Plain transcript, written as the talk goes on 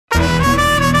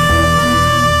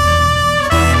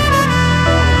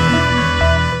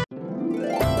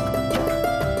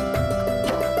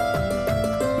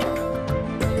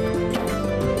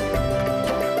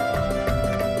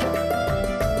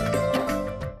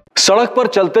सड़क पर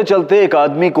चलते चलते एक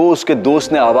आदमी को उसके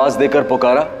दोस्त ने आवाज देकर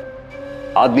पुकारा।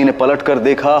 आदमी ने पलट कर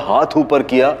देखा, हाथ ऊपर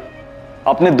किया,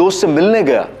 अपने दोस्त से मिलने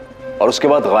गया और उसके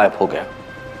बाद गायब हो गया।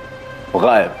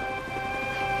 गायब,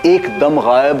 एकदम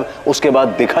गायब। उसके बाद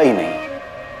दिखा ही नहीं,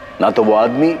 ना तो वो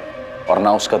आदमी और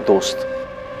ना उसका दोस्त।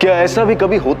 क्या ऐसा भी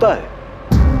कभी होता है?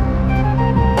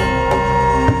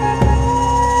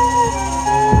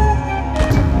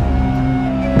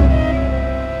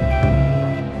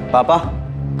 पापा,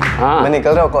 हाँ मैं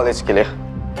निकल रहा हूँ कॉलेज के लिए।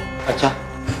 अच्छा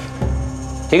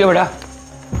ठीक है बेटा,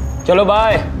 चलो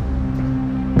बाय।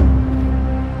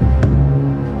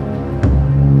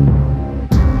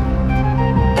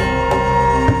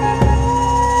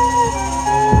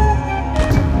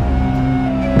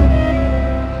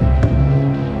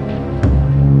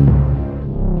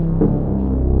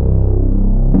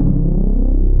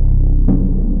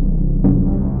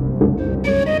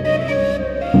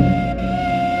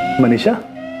 मनीषा,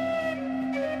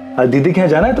 आज दीदी के यहाँ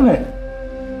जाना है तुम्हें?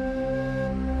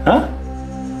 हाँ?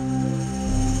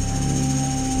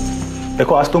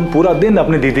 देखो, आज तुम पूरा दिन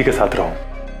अपनी दीदी के साथ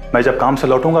रहो। मैं जब काम से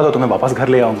लौटूंगा तो तुम्हें वापस घर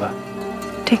ले आऊंगा।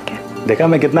 ठीक है। देखा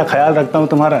मैं कितना ख्याल रखता हूँ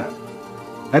तुम्हारा।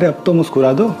 अरे अब तो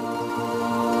मुस्कुरा दो।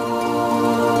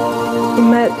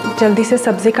 मैं जल्दी से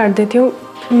सब्जी काट देती हूँ,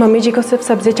 मम्मी जी को सिर्फ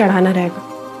सब्जी चढ़ाना रहेगा।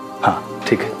 हाँ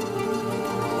ठीक है।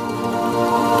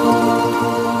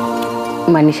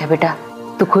 मनीषा बेटा,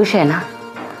 तू खुश है ना?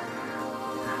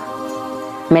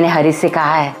 मैंने हरीश से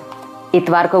कहा है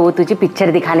इतवार को वो तुझे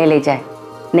पिक्चर दिखाने ले जाए।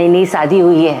 नई नई शादी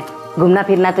हुई है, घूमना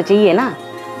फिरना तो चाहिए ना।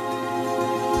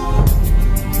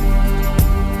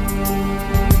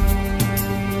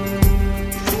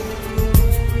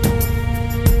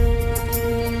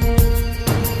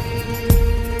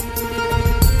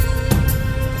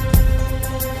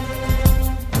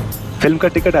 फिल्म का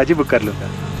टिकट आज ही बुक कर लूंगा।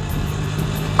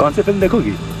 कौन सी फिल्म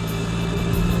देखोगी?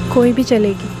 कोई भी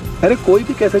चलेगी। अरे कोई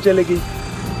भी कैसे चलेगी?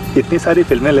 इतनी सारी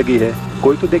फिल्में लगी है,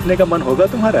 कोई तो देखने का मन होगा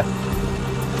तुम्हारा।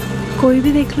 कोई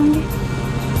भी देख लूंगी।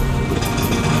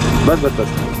 बस बस बस,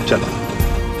 चलो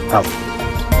आओ।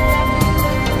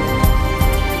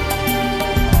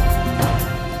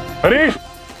 हरीश,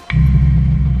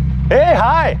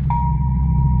 हाय।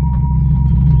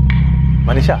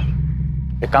 मनीषा,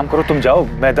 एक काम करो, तुम जाओ,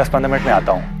 मैं 10-15 मिनट में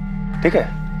आता हूँ, ठीक है?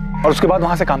 और उसके बाद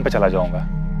वहां से काम पे चला जाऊंगा।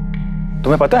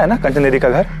 तुम्हें पता है ना कंचन दीदी का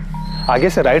घर? आगे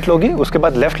से राइट लोगी, उसके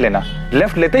बाद लेफ्ट लेना।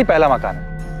 लेफ्ट लेते ही पहला मकान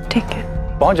है। ठीक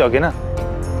है। पहुंच जाओगे ना?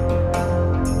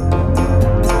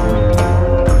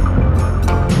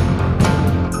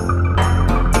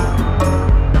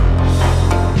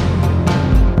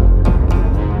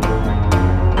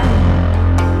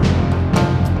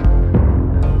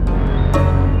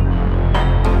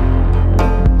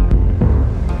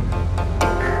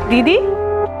 दीदी।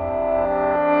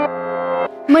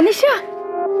 मनीषा,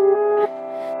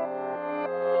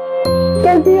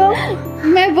 कैसी हो?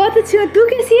 मैं बहुत अच्छी हूँ, तू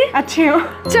कैसी है? अच्छी हूँ।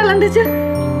 चल अंदर चल।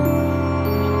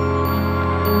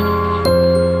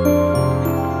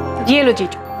 ये लो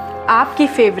जीजू, आपकी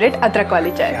फेवरेट अदरक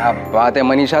वाली चाय। क्या बात है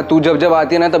मनीषा, तू जब जब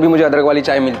आती है ना तभी मुझे अदरक वाली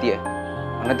चाय मिलती है।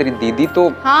 वरना तेरी दीदी तो।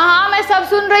 हाँ हाँ, मैं सब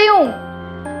सुन रही हूँ।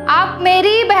 आप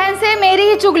मेरी बहन से मेरी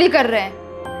ही चुगली कर रहे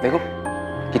हैं। देखो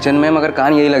किचन में मगर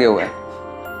कान यही लगे हुए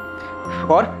हैं।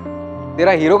 और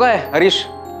तेरा हीरो का है हरीश,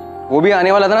 वो भी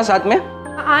आने वाला था ना साथ में?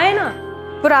 आए ना,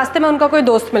 वो रास्ते में उनका कोई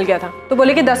दोस्त मिल गया था तो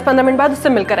बोले कि 10-15 मिनट बाद उससे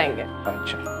मिलकर आएंगे।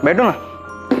 अच्छा बैठो ना।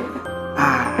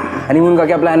 हनीमून का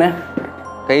क्या प्लान है?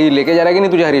 कहीं लेके जा रहा है कि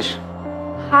नहीं तुझे हरीश?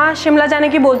 हाँ, शिमला जाने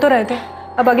की बोल तो रहे थे।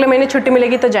 अब अगले महीने छुट्टी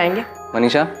मिलेगी तो जाएंगे।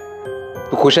 मनीषा,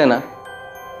 तू खुश है ना?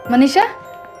 मनीषा,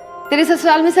 तेरे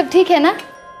ससुराल में सब ठीक है ना?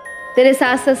 तेरे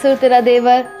सास ससुर, तेरा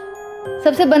देवर,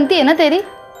 सबसे बनती है ना तेरी?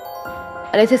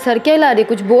 अरे ऐसे सर क्या हिला रही,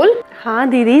 कुछ बोल। हाँ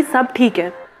दीदी, सब ठीक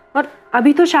है। और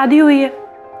अभी तो शादी हुई है,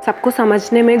 सबको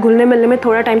समझने में, घुलने मिलने में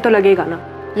थोड़ा टाइम तो लगेगा ना।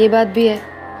 ये बात भी है।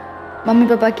 मम्मी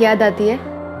पापा की याद आती है?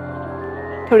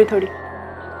 थोड़ी थोड़ी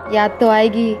याद तो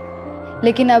आएगी,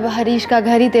 लेकिन अब हरीश का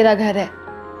घर ही तेरा घर है।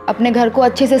 अपने घर को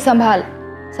अच्छे से संभाल,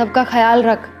 सबका ख्याल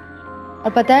रख।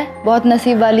 और पता है, बहुत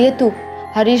नसीब वाली है तू।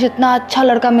 हरीश इतना अच्छा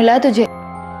लड़का मिला है तुझे।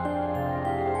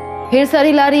 फिर सर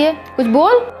हिला रही है, कुछ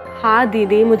बोल। हाँ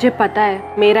दीदी, मुझे पता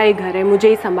है मेरा ही घर है, मुझे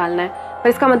ही संभालना है, पर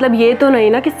इसका मतलब ये तो नहीं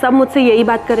ना कि सब मुझसे यही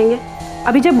बात करेंगे।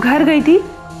 अभी जब घर गई थी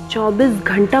 24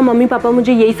 घंटा मम्मी पापा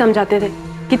मुझे यही समझाते थे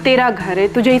कि तेरा घर है,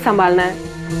 तुझे ही संभालना है।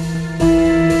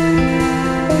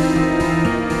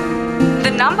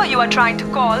 The number you are trying to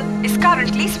call is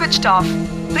currently switched off.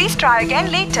 Please try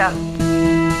again later.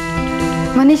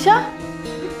 Manisha,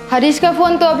 Harish का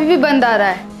फोन तो अभी भी बंद आ रहा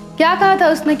है। क्या कहा था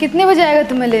उसने? कितने बजे आएगा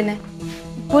तुम्हें लेने?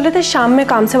 बोले थे शाम में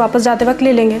काम से वापस जाते वक्त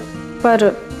ले लेंगे,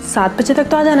 पर 7 बजे तक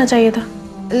तो आ जाना चाहिए था।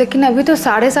 लेकिन अभी तो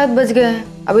 7:30 बज गए हैं,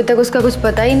 अभी तक उसका कुछ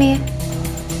पता ही नहीं है।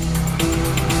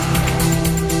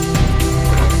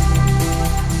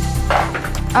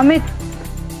 अमित,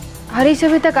 हरीश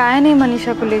अभी तक आया नहीं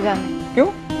मनीषा को ले जाने। क्यों?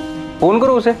 फोन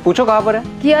करो उसे, पूछो कहाँ पर है।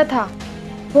 किया था,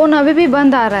 फोन अभी भी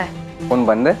बंद आ रहा है। फोन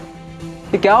बंद है?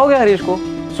 ये क्या हो गया हरीश को?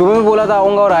 सुबह में बोला था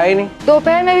आऊंगा और आया ही नहीं।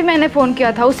 दोपहर में भी मैंने फोन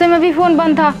किया था, उससे में भी फोन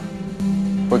बंद था।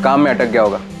 कोई काम में अटक गया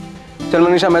होगा। चल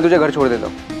मनीषा, मैं तुझे घर छोड़ देता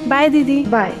हूँ। बाय दीदी।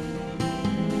 बाय।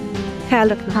 ख्याल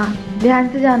रखना। हाँ, ध्यान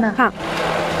से जाना। हाँ।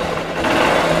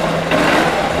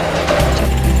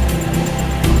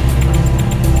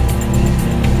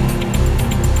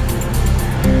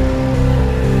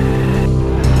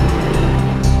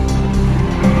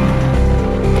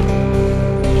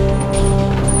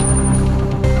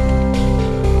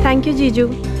 थैंक यू जीजू।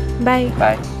 Bye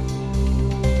bye.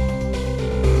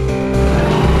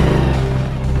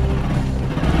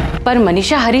 पर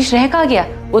मनीषा, हरीश रह कहाँ गया?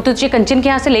 वो तो तुझे कंचन के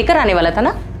यहाँ से लेकर आने वाला था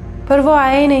ना? पर वो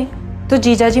आया ही नहीं, तो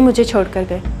जीजा जी मुझे छोड़कर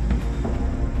गए।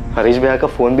 हरीश भैया का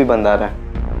फोन भी बंद आ रहा है,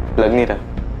 लग नहीं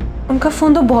रहा। उनका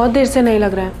फोन तो बहुत देर से नहीं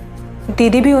लग रहा है।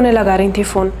 दीदी भी उन्हें लगा रही थी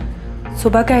फोन।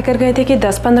 सुबह कहकर गए थे कि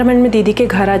 10-15 मिनट में दीदी के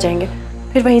घर आ जाएंगे,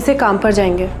 फिर वहीं से काम पर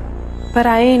जाएंगे, पर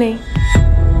आए ही नहीं।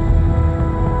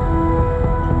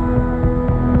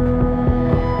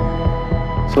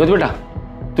 सुमित बेटा,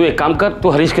 तू एक काम कर, तू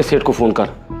हरीश के सेठ को फोन कर।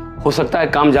 हो सकता है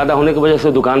काम ज्यादा होने की वजह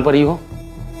से दुकान पर ही हो।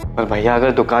 पर भैया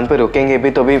अगर दुकान पर रुकेंगे भी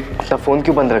तो भी अपना फोन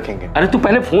क्यों बंद रखेंगे? अरे तू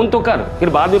पहले फोन तो कर, फिर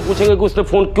बाद में पूछेंगे कि उसने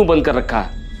फोन क्यों बंद कर रखा है।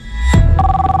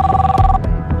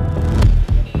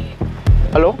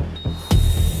 हेलो,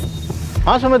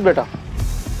 हाँ सुमित बेटा।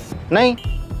 नहीं,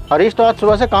 हरीश तो आज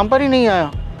सुबह से काम पर ही नहीं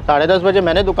आया। 10:30 बजे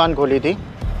मैंने दुकान खोली थी,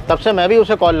 तब से मैं भी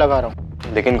उसे कॉल लगा रहा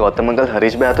हूँ। लेकिन गौतम अंकल,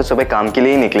 हरीश भैया तो सुबह काम के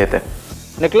लिए ही निकले थे।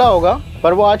 निकला होगा,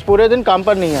 पर वो आज पूरे दिन काम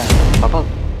पर नहीं आया। पापा,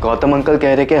 गौतम अंकल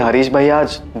कह रहे कि हरीश भैया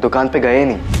आज दुकान पे गए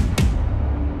नहीं।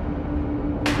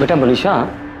 बेटा मनीषा,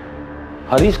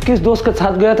 हरीश किस दोस्त के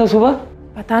साथ गया था सुबह?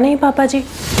 पता नहीं पापा जी,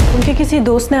 उनके किसी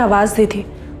दोस्त ने आवाज़ दी थी।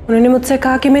 उन्होंने मुझसे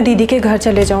कहा कि मैं दीदी के घर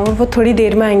चले जाऊँ और वो थोड़ी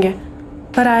देर में आएंगे,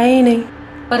 पर आए ही नहीं।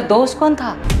 पर दोस्त कौन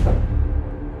था?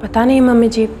 पता नहीं मम्मी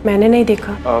जी, मैंने नहीं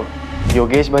देखा।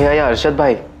 योगेश भैया या अरशद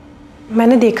भाई?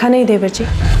 मैंने देखा नहीं देवर जी।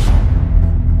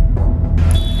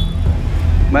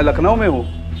 मैं लखनऊ में हूँ,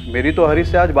 मेरी तो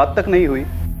हरीश से आज बात तक नहीं हुई।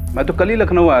 मैं तो कल ही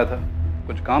लखनऊ आया था,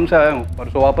 कुछ काम से आया हूँ,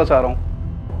 परसों वापस आ रहा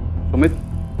हूँ। सुमित,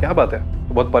 क्या बात है?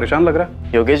 तो बहुत परेशान लग रहा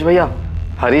है। योगेश भैया,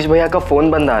 हरीश भैया का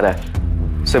फोन बंद आ रहा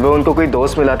है। सुबह उनको कोई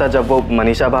दोस्त मिला था जब वो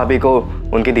मनीषा भाभी को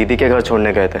उनकी दीदी के घर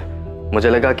छोड़ने गए थे। मुझे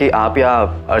लगा कि आप या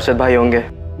अरशद भाई होंगे।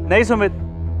 नहीं सुमित,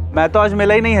 मैं तो आज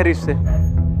मिला ही नहीं हरीश से।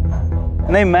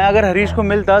 नहीं, मैं अगर हरीश को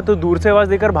मिलता तो दूर से आवाज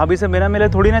देकर भाभी से बिना मिले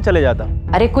थोड़ी ना चले जाता।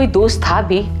 अरे कोई दोस्त था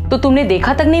भी तो तुमने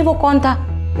देखा तक नहीं वो कौन था?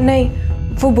 नहीं,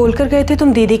 वो बोलकर गए थे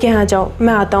तुम दीदी के यहाँ जाओ,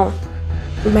 मैं आता हूँ।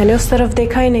 मैंने उस तरफ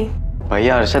देखा ही नहीं।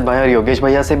 भैया अरशद भाई और योगेश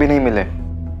भैया से भी नहीं मिले।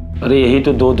 अरे यही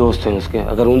तो 2 दोस्त हैं उसके,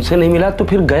 अगर उनसे नहीं मिला तो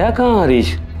फिर गया कहाँ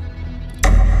हरीश?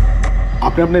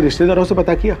 आपने अपने रिश्तेदारों से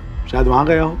पता किया? शायद वहां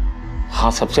गया हो।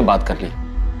 हाँ, सबसे बात कर ली।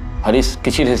 हरीश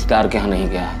किसी रिश्तेदार के यहाँ नहीं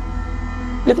गया है,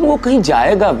 लेकिन वो कहीं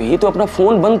जाएगा भी तो अपना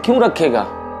फोन बंद क्यों रखेगा?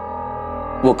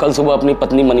 वो कल सुबह अपनी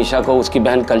पत्नी मनीषा को उसकी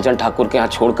बहन कंचन ठाकुर के यहाँ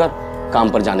छोड़कर काम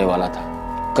पर जाने वाला था।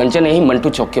 कंचन यही मंटू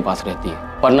चौक के पास रहती है,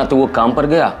 पर ना तो वो काम पर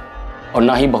गया और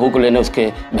ना ही बहू को लेने उसके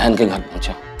बहन के घर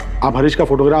पहुंचा। आप हरीश का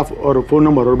फोटोग्राफ और फोन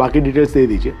नंबर और बाकी डिटेल्स दे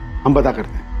दीजिए, हम पता करते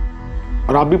हैं।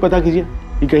 और आप भी पता कीजिए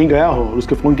कि कहीं गया हो और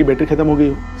उसके फोन की बैटरी खत्म हो गई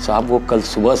हो। साहब, वो कल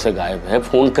सुबह से गायब है,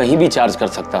 फोन कहीं भी चार्ज कर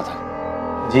सकता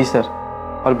था। जी सर।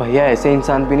 और भैया ऐसे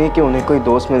इंसान भी नहीं कि उन्हें कोई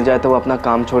दोस्त मिल जाए तो वो अपना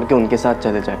काम छोड़ के उनके साथ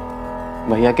चले जाए।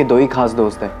 भैया के 2 ही खास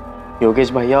दोस्त हैं,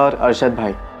 योगेश भैया और अरशद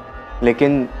भाई,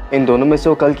 लेकिन इन दोनों में से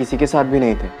वो कल किसी के साथ भी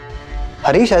नहीं थे।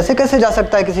 हरीश ऐसे कैसे जा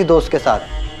सकता है किसी दोस्त के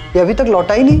साथ? ये अभी तक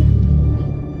लौटा ही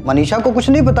नहीं। मनीषा को कुछ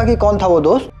नहीं पता कि कौन था वो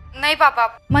दोस्त? नहीं पापा,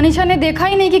 मनीषा ने देखा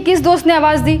ही नहीं कि किस दोस्त ने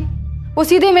आवाज दी। वो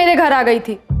सीधे मेरे घर आ गई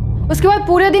थी। उसके बाद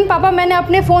पूरे दिन पापा मैंने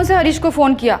अपने फोन से हरीश को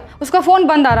फोन किया, उसका फोन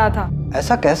बंद आ रहा था।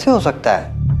 ऐसा कैसे हो सकता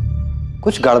है?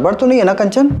 कुछ गड़बड़ तो नहीं है ना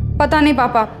कंचन? पता नहीं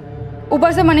पापा,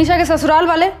 ऊपर से मनीषा के ससुराल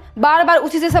वाले बार बार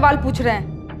उसी से सवाल पूछ रहे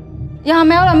हैं। यहाँ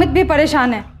मैं और अमित भी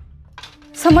परेशान हैं।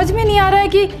 समझ में नहीं आ रहा है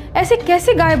कि ऐसे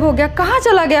कैसे गायब हो गया, कहाँ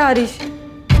चला गया हरीश?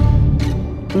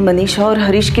 मनीषा और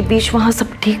हरीश के बीच वहाँ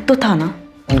सब ठीक तो था ना?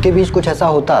 उनके बीच कुछ ऐसा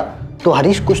होता तो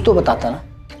हरीश कुछ तो बताता ना।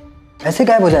 ऐसे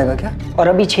गायब हो जाएगा क्या? और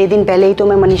अभी 6 दिन पहले ही तो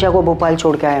मैं मनीषा को भोपाल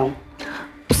छोड़ के आया हूँ।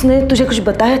 उसने तुझे कुछ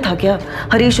बताया था क्या?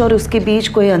 हरीश और उसके बीच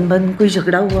कोई अनबन, कोई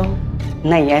झगड़ा हुआ हो?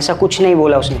 नहीं, ऐसा कुछ नहीं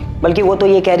बोला उसने, बल्कि वो तो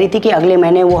ये कह रही थी कि अगले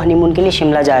महीने वो हनीमून के लिए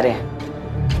शिमला जा रहे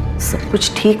हैं। सब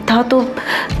कुछ ठीक था तो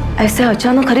ऐसे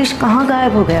अचानक हरीश कहाँ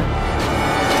गायब हो गया?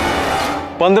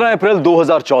 15 अप्रैल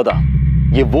 2014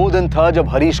 ये वो दिन था जब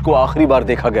हरीश को आखिरी बार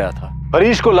देखा गया था।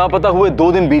 हरीश को लापता हुए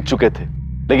 2 दिन बीत चुके थे,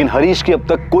 लेकिन हरीश की अब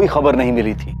तक कोई खबर नहीं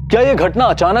मिली थी। क्या यह घटना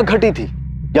अचानक घटी थी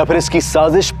या फिर इसकी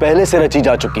साजिश पहले से रची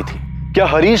जा चुकी थी? क्या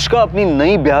हरीश का अपनी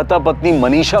नई ब्याहता पत्नी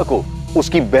मनीषा को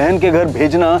उसकी बहन के घर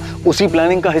भेजना उसी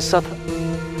प्लानिंग का हिस्सा था?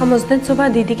 हम उस दिन सुबह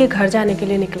दीदी के घर जाने के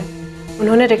लिए निकले।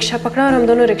 उन्होंने रिक्शा पकड़ा और हम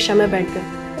दोनों रिक्शा में बैठ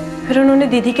गए। फिर उन्होंने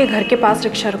दीदी के घर के पास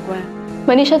रिक्शा रुकवाया।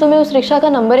 मनीषा, तुम्हें उस रिक्शा का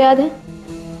नंबर याद है?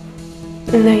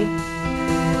 नहीं।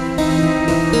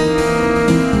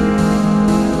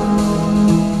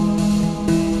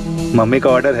 मम्मी का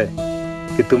ऑर्डर है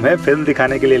कि तुम्हें फिल्म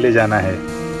दिखाने के लिए ले जाना है।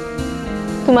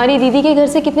 तुम्हारी दीदी के घर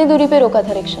से कितनी दूरी पे रोका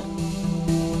था रिक्शा?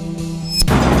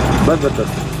 बस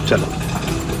चलो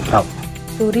आओ।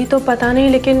 दूरी तो पता नहीं,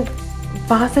 लेकिन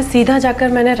वहां से सीधा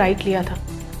जाकर मैंने राइट लिया था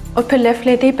और फिर लेफ्ट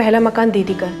लेते ही पहला मकान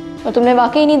दीदी का। और तुमने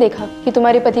वाकई नहीं देखा कि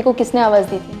तुम्हारे पति को किसने आवाज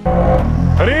दी थी?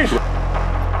 हरीश,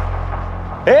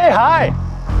 हाय।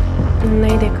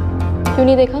 नहीं देखा। क्यों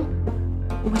नहीं देखा?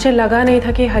 मुझे लगा नहीं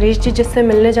था कि हरीश जी जिससे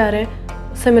मिलने जा रहे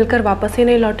हैं उससे मिलकर वापस ही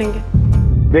नहीं लौटेंगे।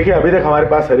 देखिए, अभी तक हमारे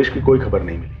पास हरीश की कोई खबर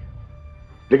नहीं मिली,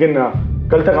 लेकिन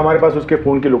कल तक हमारे पास उसके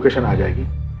फोन की लोकेशन आ जाएगी।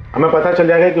 हमें पता चल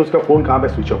जाएगा कि उसका फोन कहाँ पे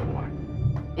स्विच ऑफ हुआ है।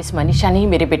 इस मनीषा ने ही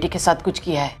मेरे बेटे के साथ कुछ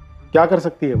किया है। क्या कर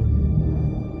सकती है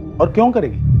वो, और क्यों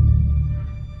करेगी?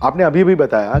 आपने अभी भी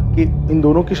बताया कि इन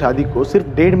दोनों की शादी को सिर्फ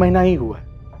 1.5 महीना ही हुआ है।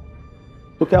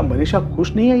 तो क्या मनीषा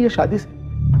खुश नहीं है ये शादी से,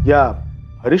 या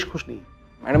हरीश खुश नहीं है?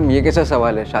 मैडम, ये कैसा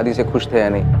सवाल है? शादी से खुश थे या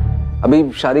नहीं? अभी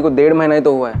शादी को 1.5 महीना ही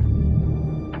तो हुआ है।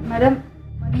 मैडम,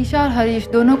 मनीषा और हरीश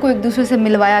दोनों को एक दूसरे से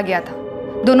मिलवाया गया था।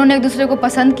 दोनों ने एक दूसरे को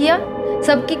पसंद किया।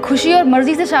 सबकी खुशी और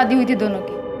मर्जी से शादी हुई थी दोनों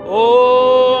की।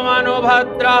 ओम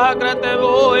अनुभद्रः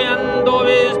कृतवोयन्तो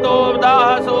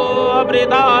विस्तोब्दासो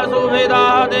अभृतासु भेदा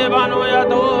देवानो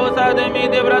यथो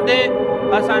सदमिति व्रते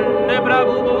असन्न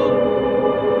प्रभुः।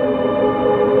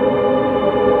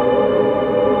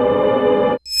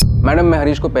 मैडम, मैं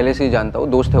हरीश को पहले से ही जानता हूँ,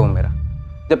 दोस्त है वो मेरा।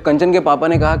 जब कंचन के पापा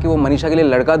ने कहा कि वो मनीषा के लिए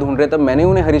लड़का ढूंढ रहे, तब मैंने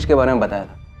उन्हें हरीश के बारे में बताया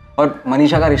था। और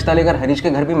मनीषा का रिश्ता लेकर हरीश के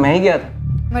घर भी मैं ही गया था।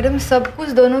 मैडम, सब कुछ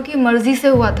दोनों की मर्जी से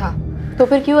हुआ था। तो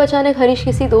फिर क्यों अचानक हरीश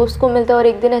किसी दोस्त को मिलता है और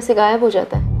एक दिन ऐसे गायब हो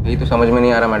जाता है? यही तो समझ में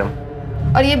नहीं आ रहा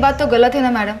मैडम। और ये बात तो गलत है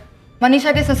ना मैडम।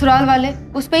 मनीषा के ससुराल वाले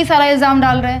उस पर ही सारा इल्जाम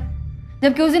डाल रहे हैं,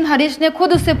 जबकि उस दिन हरीश ने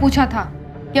खुद उससे पूछा था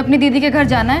कि अपनी दीदी के घर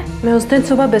जाना है। मैं उस दिन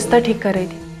सुबह बिस्तर ठीक कर रही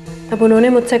थी, तब उन्होंने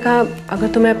मुझसे कहा अगर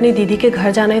तुम्हें अपनी दीदी के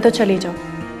घर जाना है तो चली जाओ।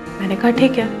 मैंने कहा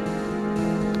ठीक है।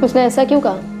 उसने ऐसा क्यों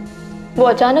कहा? वो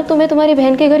अचानक तुम्हें तुम्हारी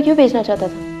बहन के घर क्यों भेजना चाहता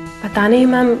था? पता नहीं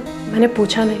मैम, मैंने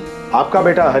पूछा नहीं। आपका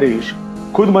बेटा हरीश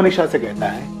खुद मनीषा से कहता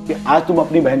है कि आज तुम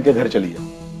अपनी बहन के घर चली जाओ,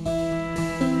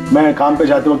 मैं काम पे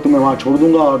जाते वक्त तुम्हें वहां छोड़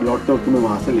दूंगा और लौटते वक्त तुम्हें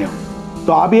वहां से ले आऊंगा।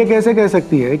 तो आप ये कैसे कह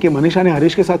सकती है कि मनीषा ने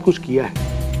हरीश के साथ कुछ किया है?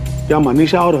 क्या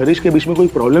मनीषा और हरीश के बीच में कोई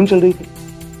प्रॉब्लम चल रही थी?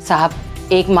 साहब,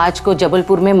 1 मार्च को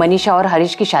जबलपुर में मनीषा और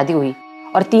हरीश की शादी हुई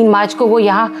और 3 मार्च को वो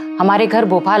यहाँ हमारे घर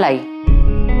भोपाल आई।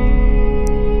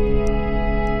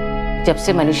 जब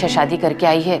से मनीषा शादी करके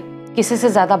आई है, किसी से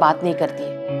ज्यादा बात नहीं करती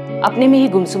है, अपने में ही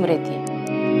गुमसुम रहती है।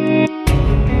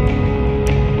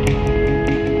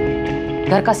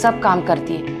 घर का सब काम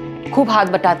करती है, खूब हाथ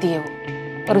बटाती है वो,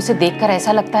 और उसे देखकर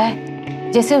ऐसा लगता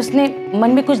है जैसे उसने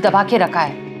मन में कुछ दबा के रखा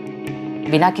है,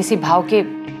 बिना किसी भाव के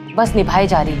बस निभाए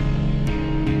जा रही है।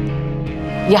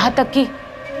 यहाँ तक कि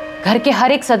घर के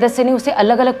हर एक सदस्य ने उसे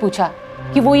अलग अलग पूछा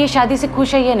कि वो ये शादी से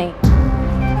खुश है या नहीं।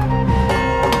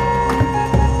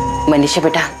 मनीषा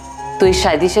बेटा, तू इस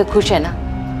शादी से खुश है ना?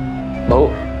 बहू,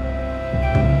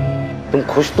 तुम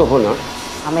खुश तो हो ना?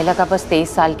 हमें लगा बस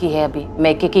 23 साल की है अभी,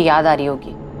 मैके की याद आ रही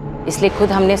होगी, इसलिए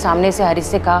खुद हमने सामने से हरीश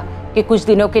से कहा कि कुछ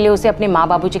दिनों के लिए उसे अपने माँ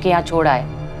बाबूजी के यहाँ छोड़ आए।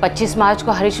 25 मार्च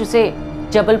को हरीश उसे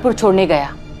जबलपुर छोड़ने गया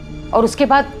और उसके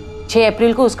बाद 6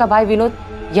 अप्रैल को उसका भाई विनोद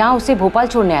यहाँ उसे भोपाल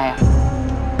छोड़ने आया।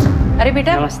 अरे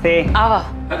बेटा, नमस्ते। आवा।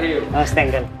 नमस्ते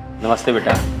अंकल। नमस्ते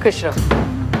बेटा। खुश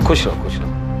रहो। खुश रहो, खुश रहो।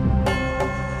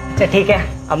 अच्छा ठीक है,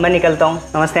 अब मैं निकलता हूँ।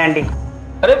 नमस्ते आंटी।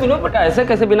 अरे विनोद बेटा, ऐसे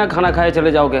कैसे बिना खाना खाए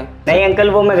चले जाओगे? नहीं अंकल,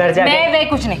 वो मैं घर जाके। नहीं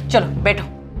कुछ नहीं, चलो बैठो।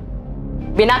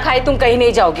 बिना खाए तुम कहीं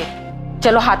नहीं जाओगे।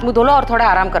 चलो हाथ मुंह धो लो और थोड़ा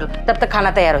आराम कर लो, तब तक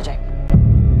खाना तैयार हो जाए।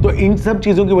 तो इन सब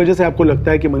चीजों की वजह से आपको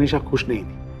लगता है कि मनीषा खुश नहीं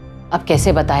थी? अब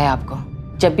कैसे बताएं आपको,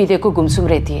 जब भी देखो गुमसुम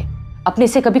रहती है, अपने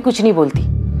से कभी कुछ नहीं बोलती।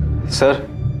 सर,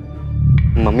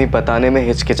 मम्मी बताने में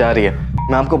हिचकिचा रही है।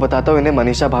 मैं आपको बताता हूँ, इन्हें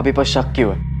मनीषा भाभी पर शक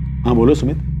क्यों है। हाँ बोलो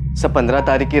सुमित। सब 15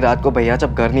 तारीख की रात को भैया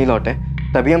जब घर नहीं लौटे,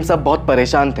 तभी हम सब बहुत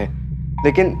परेशान थे,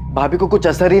 लेकिन भाभी को कुछ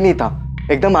असर ही नहीं था,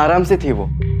 एकदम आराम से थी वो।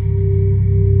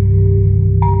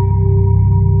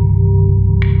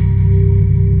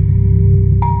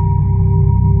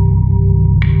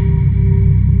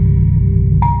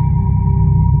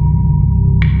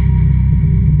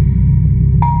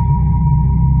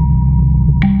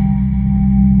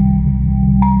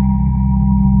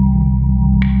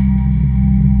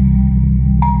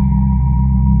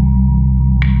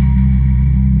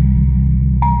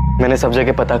 मैंने सब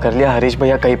जगह पता कर लिया, हरीश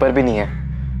भैया कहीं पर भी नहीं है।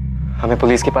 हमें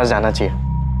पुलिस के पास जाना चाहिए।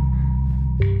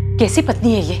 कैसी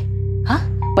पत्नी है ये? हाँ,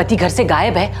 पति घर से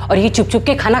गायब है और ये चुप चुप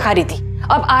के खाना खा रही थी,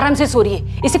 अब आराम से सो रही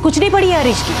है। इसे कुछ नहीं पड़ी है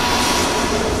हरीश की।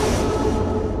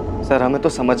 सर हमें तो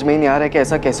समझ में ही नहीं आ रहा है कि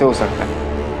ऐसा कैसे हो सकता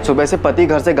है। सुबह से पति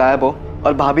घर से गायब हो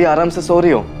और भाभी आराम से सो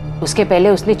रही हो। उसके पहले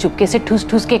उसने चुपके से ठूस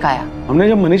ठूस के खाया। हमने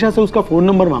जब मनीषा से उसका फोन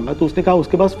नंबर मांगा तो उसने कहा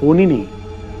उसके पास फोन ही नहीं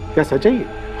है। क्या सच है ये?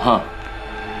 हाँ,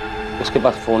 उसके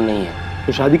पास फोन नहीं है।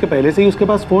 तो शादी के पहले से ही उसके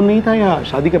पास फोन नहीं था या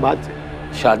शादी के बाद से?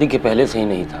 शादी के पहले से ही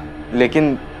नहीं था।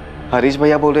 लेकिन हरीश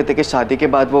भैया बोल रहे थे कि शादी के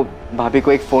बाद वो भाभी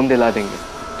को एक फोन दिला देंगे।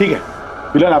 ठीक है,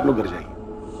 फिलहाल आप लोग घर जाइए।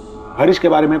 हरीश के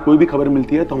बारे में कोई भी खबर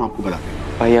मिलती है तो हम आपको बताते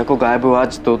हैं। भैया को गायब हुआ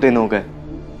आज 2 दिन हो गए,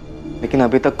 लेकिन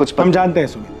अभी तक कुछ हम जानते हैं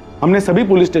सुमित, हमने सभी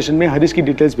पुलिस स्टेशन में हरीश की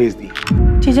डिटेल्स भेज दी।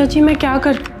 जीजा जी मैं क्या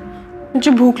करती,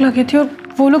 मुझे भूख लगी थी और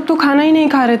वो लोग तो खाना ही नहीं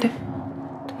खा रहे थे,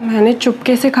 तो मैंने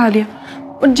चुपके से खा लिया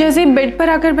और जैसे ही बेड पर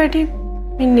आकर बैठी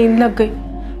मेरी नींद लग गई।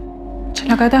 मुझे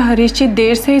लगा था हरीश जी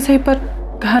देर से ही सही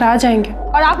पर घर आ जाएंगे।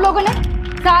 और आप लोगों ने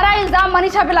सारा इल्जाम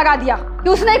मनीषा पे लगा दिया कि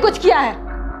उसने ही कुछ किया है।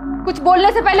 कुछ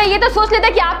बोलने से पहले ये तो सोच लेते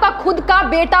कि आपका खुद का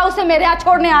बेटा उसे मेरे यहाँ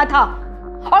छोड़ने आया था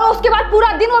और उसके बाद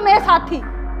पूरा दिन वो मेरे साथ थी।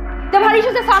 जब हरीश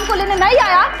उसे शाम को लेने नहीं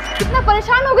आया कितना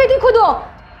परेशान हो गई थी खुद वो।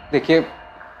 देखिए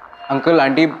अंकल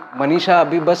आंटी, मनीषा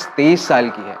अभी बस 23 साल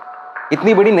की है,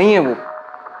 इतनी बड़ी नहीं है वो।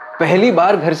 पहली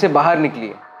बार घर से बाहर निकली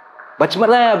है,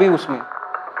 बचपना है अभी उसमें।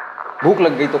 भूख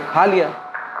लग गई तो खा लिया,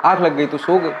 आंख लग गई तो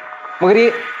सो गई, मगर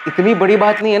ये इतनी बड़ी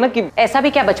बात नहीं है ना कि। ऐसा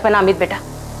भी क्या बचपना अमित बेटा?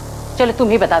 चलो तुम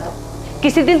ही बता दो,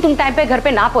 किसी दिन तुम टाइम पे घर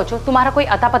पे ना पहुंचो, तुम्हारा कोई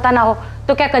अता पता ना हो,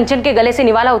 तो क्या कंचन के गले से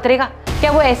निवाला उतरेगा?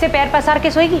 क्या वो ऐसे पैर पसार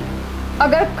के सोएगी?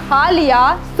 अगर खा लिया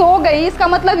सो गई इसका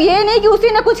मतलब ये नहीं कि उसी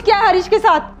ने कुछ किया हरीश के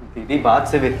साथ। दीदी बात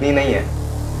सिर्फ इतनी नहीं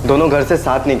है। दोनों घर से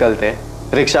साथ निकलते,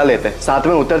 रिक्शा लेते, साथ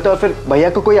में उतरते और फिर भैया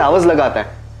को कोई आवाज लगाता है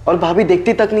और भाभी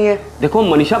देखती तक नहीं है। देखो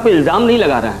मनीषा पे इल्जाम नहीं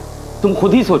लगा रहा है, तुम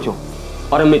खुद ही सोचो।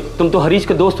 और अमित, तुम तो हरीश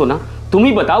के दोस्त हो ना, तुम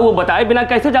ही बताओ वो बताए बिना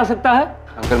कैसे जा सकता है?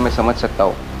 अंकल मैं समझ सकता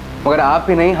हूँ, मगर आप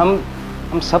ही नहीं,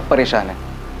 हम सब परेशान हैं।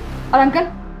 और अंकल,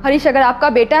 हरीश अगर आपका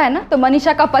बेटा है ना तो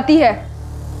मनीषा का पति है।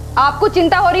 आपको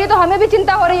चिंता हो रही है तो हमें भी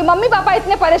चिंता हो रही है। मम्मी पापा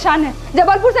इतने परेशान हैं,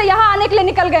 जबलपुर से यहाँ आने के लिए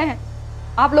निकल गए हैं।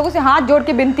 आप लोगों से हाथ जोड़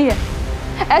के विनती है,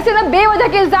 ऐसे ना बेवजह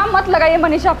के इल्जाम मत लगाइए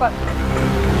मनीषा पर।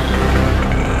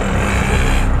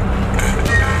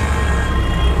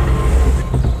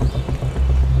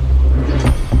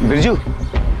 बिरजू।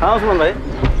 हाँ उस्मान भाई।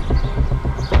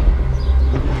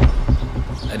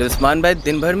 अरे उस्मान भाई,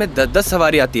 दिन भर में 10-10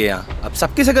 सवारी आती है यहाँ, अब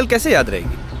सबकी शक्ल कैसे याद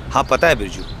रहेगी? हाँ पता है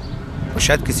बिरजू, और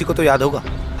शायद किसी को तो याद होगा।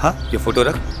 हाँ ये फोटो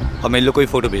रख और मैं इन लोग को ही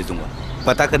फोटो भेज दूंगा।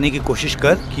 पता करने की कोशिश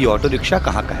कर कि ऑटो रिक्शा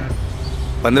कहाँ का है।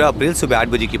 15 अप्रैल सुबह 8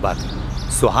 बजे की बात है।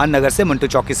 सुहान नगर से मंटो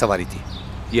चौक की सवारी थी।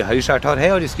 ये हरीश राठौर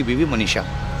है और इसकी बीवी मनीषा।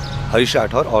 हरीश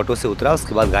राठौर ऑटो से उतरा,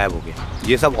 उसके बाद गायब हो गया।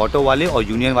 ये सब ऑटो वाले और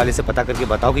यूनियन वाले से पता करके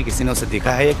बताओ कि किसी ने उसे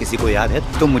देखा है या किसी को याद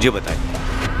है तो मुझे बताए।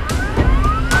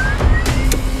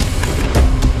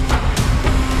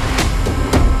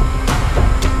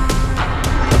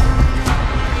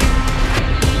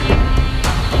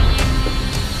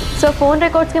 सर फोन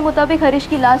रिकॉर्ड्स के मुताबिक हरीश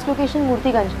की लास्ट लोकेशन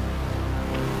मूर्तिगंज।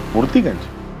 मूर्तिगंज?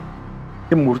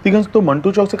 ये मूर्तिगंज तो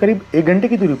मंटू चौक से करीब 1 घंटे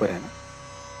की दूरी पर है ना।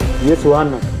 ये सुहान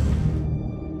नगर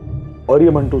और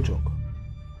ये मंटू चौक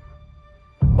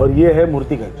और ये है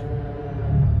मूर्तिगंज,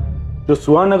 जो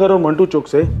सुहान नगर और मंटू चौक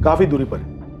से काफी दूरी पर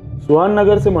है। सुहान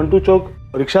नगर से मंटू चौक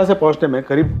रिक्शा से पहुंचने में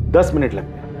करीब 10 मिनट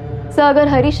लगते हैं। सर अगर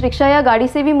हरीश रिक्शा या गाड़ी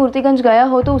से भी मूर्तिगंज गया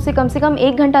हो तो उसे कम से कम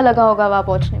 1 घंटा लगा होगा वहां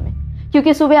पहुंचने में,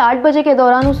 क्योंकि सुबह 8 बजे के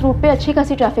दौरान उस रूट पे अच्छी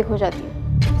खासी ट्रैफिक हो जाती है।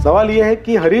 सवाल यह है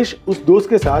कि हरीश उस दोस्त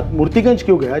के साथ मूर्तिगंज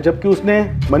क्यों गया, जबकि उसने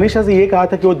मनीषा से ये कहा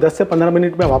था कि वो 10 से 15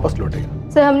 मिनट में वापस लौटेगा।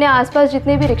 सर हमने आसपास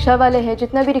जितने भी रिक्शा वाले हैं,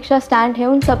 जितना भी रिक्शा स्टैंड है,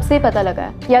 उन सबसे पता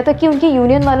लगाया, यहाँ तक कि उनकी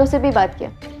यूनियन वालों से भी बात किया,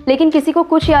 लेकिन किसी को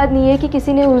कुछ याद नहीं है कि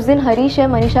किसी ने उस दिन हरीश या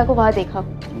मनीषा को वहाँ देखा।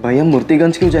 भैया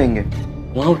मूर्तिगंज क्यों जाएंगे?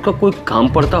 वहाँ उनका कोई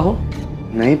काम पड़ता हो?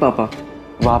 नहीं पापा,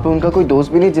 वहाँ पे उनका कोई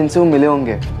दोस्त भी नहीं जिनसे वो मिले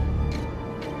होंगे।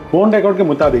 फोन रिकॉर्ड के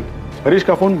मुताबिक हरीश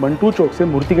का फोन मंटू चौक से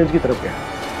मूर्तिगंज की तरफ गया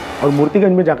और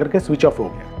मूर्तिगंज में जाकर के स्विच ऑफ हो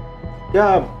गया। क्या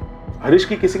हरीश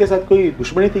की किसी के साथ कोई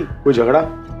दुश्मनी थी, कोई झगड़ा?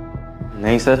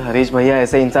 नहीं सर, हरीश भैया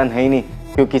ऐसे इंसान है ही नहीं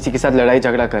क्यों किसी के साथ लड़ाई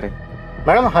झगड़ा करे।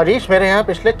 मैडम हरीश मेरे यहाँ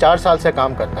पिछले 4 साल से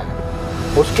काम करता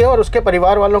है। उसके और उसके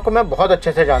परिवार वालों को मैं बहुत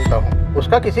अच्छे से जानता हूँ।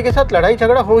 उसका किसी के साथ लड़ाई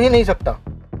झगड़ा हो ही नहीं सकता।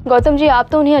 गौतम जी आप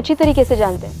तो उन्हें अच्छी तरीके से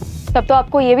जानते हैं, तब तो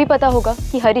आपको ये भी पता होगा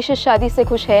कि हरीश इस शादी से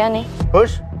खुश है या नहीं।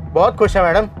 खुश, बहुत खुश है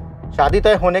मैडम। शादी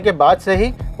तय होने के बाद से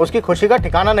ही उसकी खुशी का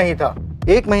ठिकाना नहीं था।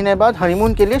 1 महीने बाद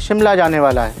हनीमून के लिए शिमला जाने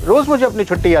वाला है। रोज मुझे अपनी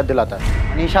छुट्टी याद दिलाता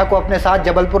है। मनीषा को अपने साथ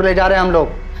जबलपुर ले जा रहे हैं हम लोग।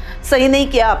 सही नहीं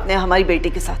किया आपने हमारी बेटी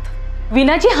के साथ।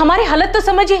 वीना जी हमारी हालत तो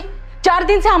समझिए, 4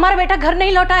 दिन से हमारा बेटा घर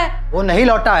नहीं लौटा है। वो नहीं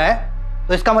लौटा है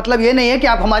तो इसका मतलब ये नहीं है कि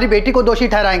आप हमारी बेटी को दोषी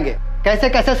ठहराएंगे। कैसे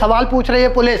कैसे सवाल पूछ रही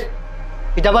है पुलिस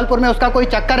कि जबलपुर में उसका कोई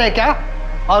चक्कर है क्या?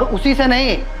 और उसी से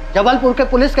नहीं, जबलपुर के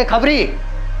पुलिस के खबरी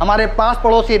हमारे पास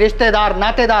पड़ोसी रिश्तेदार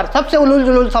नातेदार सबसे उलूल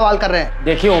जुलूल सवाल कर रहे हैं।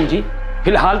 देखिए ओम जी,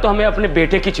 फिलहाल तो हमें अपने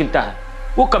बेटे की चिंता है।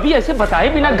 वो कभी ऐसे बताए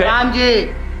बिना गए। राम जी,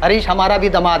 हरीश हमारा भी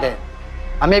दामाद है,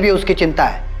 हमें भी उसकी चिंता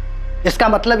है। इसका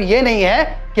मतलब ये नहीं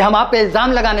है कि हम आप पे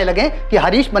इल्जाम लगाने लगे कि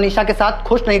हरीश मनीषा के साथ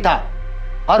खुश नहीं था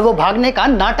और वो भागने का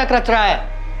नाटक रच रहा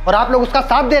है और आप लोग उसका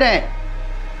साथ दे रहे हैं।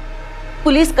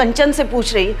 पुलिस कंचन से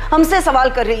पूछ रही है, हमसे सवाल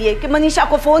कर रही है कि मनीषा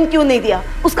को फोन क्यों नहीं दिया,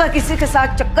 उसका किसी के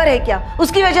साथ चक्कर है क्या,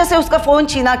 उसकी वजह से उसका फोन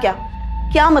छीना क्या?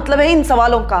 क्या मतलब है इन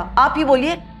सवालों का? आप ही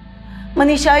बोलिए।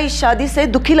 मनीषा इस शादी से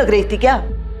दुखी लग रही थी क्या?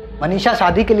 मनीषा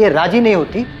शादी के लिए राजी नहीं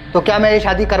होती तो क्या मैं ये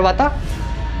शादी करवाता?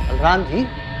 बलराम जी,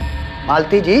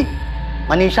 मालती जी,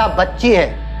 मनीषा बच्ची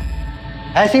है।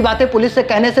 ऐसी बातें पुलिस से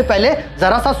कहने से पहले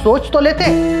जरा सा सोच तो लेते।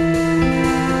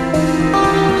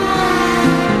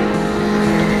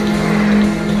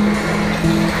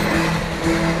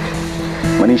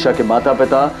 मनीषा के माता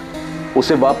पिता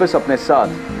उसे वापस अपने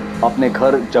साथ अपने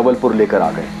घर जबलपुर लेकर आ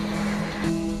गए।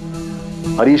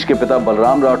 हरीश के पिता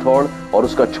बलराम राठौड़ और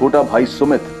उसका छोटा भाई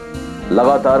सुमित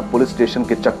लगातार पुलिस स्टेशन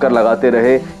के चक्कर लगाते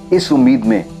रहे इस उम्मीद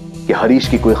में कि हरीश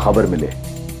की कोई खबर मिले।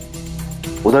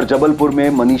 उधर जबलपुर में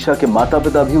मनीषा के माता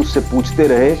पिता भी उससे पूछते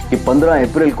रहे कि 15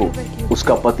 अप्रैल को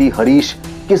उसका पति हरीश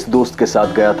किस दोस्त के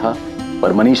साथ गया था,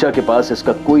 पर मनीषा के पास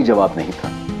इसका कोई जवाब नहीं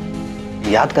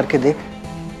था। याद करके देख।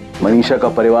 मनीषा का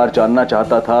परिवार जानना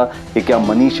चाहता था कि क्या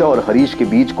मनीषा और हरीश के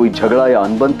बीच कोई झगड़ा या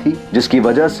अनबन थी जिसकी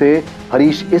वजह से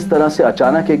हरीश इस तरह से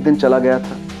अचानक एक दिन चला गया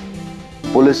था।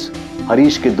 पुलिस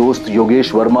हरीश के दोस्त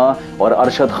योगेश वर्मा और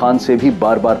अरशद खान से भी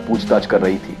बार बार पूछताछ कर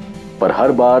रही थी, पर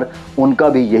हर बार उनका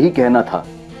भी यही कहना था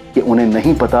कि उन्हें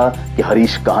नहीं पता कि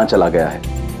हरीश कहां चला गया है।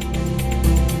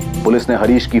 पुलिस ने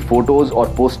हरीश की फोटोज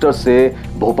और पोस्टर्स से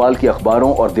भोपाल की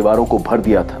अखबारों और दीवारों को भर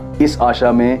दिया था, इस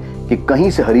आशा में कि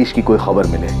कहीं से हरीश की कोई खबर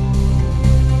मिले।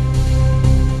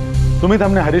 सुमित,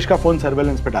 हमने हरीश का फोन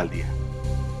सर्वेलेंस पे डाल दिया।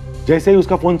 जैसे ही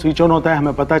उसका फोन स्विच ऑन होता है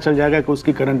हमें पता चल जाएगा कि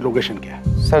उसकी करंट लोकेशन क्या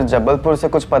है। सर, जबलपुर से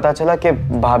कुछ पता चला कि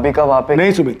भाभी का वहां पे?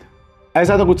 नहीं सुमित,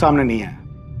 ऐसा तो कुछ सामने नहीं है।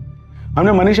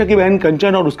 हमने मनीषा की बहन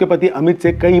कंचन और उसके पति अमित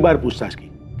से कई बार पूछताछ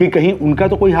की कि कहीं उनका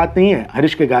तो कोई हाथ नहीं है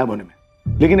हरीश के गायब होने में,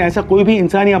 लेकिन ऐसा कोई भी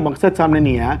इंसान या मकसद सामने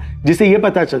नहीं आया जिससे यह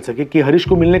पता चल सके कि हरीश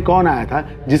को मिलने कौन आया था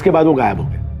जिसके बाद वो गायब हो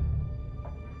गया।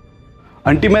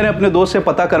 आंटी, मैंने अपने दोस्त से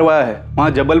पता करवाया है,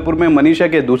 वहाँ जबलपुर में मनीषा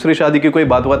के दूसरी शादी की कोई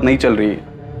बात नहीं चल रही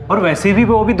है। और वैसे भी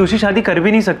वो अभी दूसरी शादी कर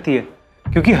भी नहीं सकती है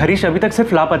क्योंकि हरीश अभी तक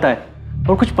सिर्फ लापता है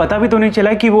और कुछ पता भी तो नहीं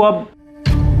चला कि वो अब।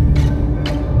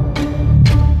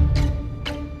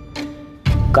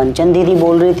 कंचन दीदी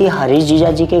बोल रही थी हरीश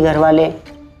जीजा जी के घर वाले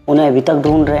उन्हें अभी तक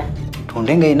ढूंढ रहे हैं।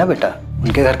 ढूंढेंगे ही ना बेटा,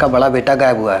 उनके घर का बड़ा बेटा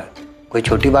गायब हुआ है, कोई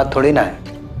छोटी बात थोड़ी ना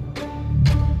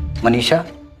है। मनीषा,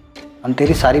 हम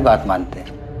तेरी सारी बात मानते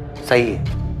हैं, सही है,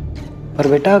 पर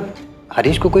बेटा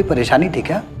हरीश को कोई परेशानी थी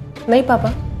क्या? नहीं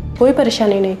पापा, कोई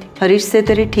परेशानी नहीं थी। हरीश से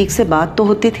तेरी ठीक से बात तो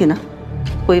होती थी ना,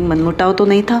 कोई मनमुटाव तो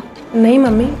नहीं था? नहीं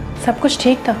मम्मी, सब कुछ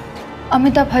ठीक था।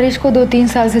 अमित, आप हरीश को 2-3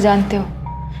 साल से जानते हो,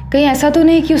 कहीं ऐसा तो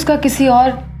नहीं कि उसका किसी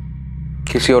और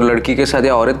लड़की के साथ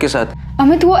या औरत के साथ?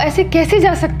 अमित, वो ऐसे कैसे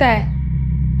जा सकता है?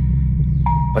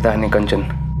 पता नहीं कंचन,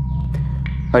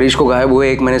 हरीश को गायब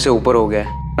हुए 1 महीने से ऊपर हो गया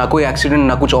है, ना कोई एक्सीडेंट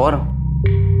ना कुछ और।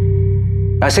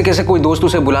 ऐसे कैसे कोई दोस्त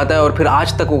उसे बुलाता है और फिर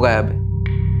आज तक वो गायब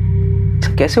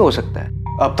है? कैसे हो सकता है?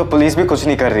 अब तो पुलिस भी कुछ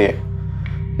नहीं कर रही है।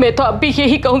 मैं तो अब भी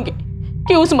यही कहूंगी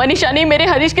कि उस मनीषा ने मेरे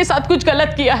हरीश के साथ कुछ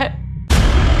गलत किया है।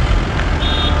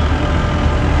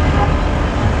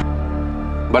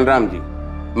 बलराम जी,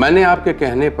 मैंने आपके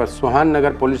कहने पर सुहान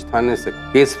नगर पुलिस थाने से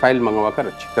केस फाइल मंगवाकर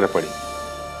अच्छी तरह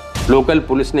पढ़ी। लोकल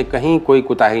पुलिस ने कहीं कोई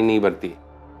कुताही नहीं बरती,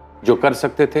 जो कर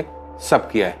सकते थे सब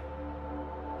किया है।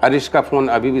 हरीश का फोन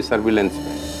अभी भी सर्विलेंस में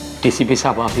है। डीसीपी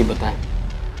साहब, आप ही बताएं,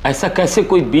 ऐसा कैसे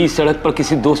कोई 20 सड़क पर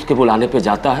किसी दोस्त के बुलाने पे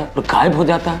जाता है और गायब हो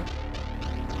जाता है?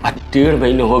 आज 1.5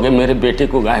 महीने हो गए मेरे बेटे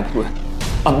को गायब हुए,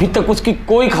 अभी तक उसकी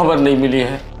कोई खबर नहीं मिली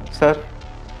है। सर,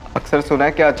 अक्सर सुना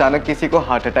है कि अचानक किसी को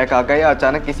हार्ट अटैक आ गया या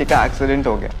अचानक किसी का एक्सीडेंट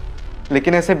हो गया,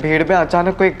 लेकिन ऐसे भीड़ में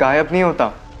अचानक कोई गायब नहीं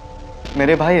होता।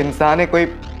 मेरे भाई इंसान है, कोई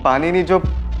पानी नहीं जो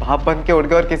भाप बन के उड़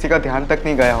गया और किसी का ध्यान तक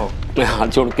नहीं गया हो। मैं हाथ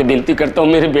जोड़ के विनती करता हूँ,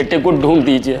 मेरे बेटे को ढूंढ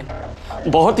दीजिए,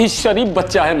 बहुत ही शरीफ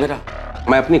बच्चा है मेरा।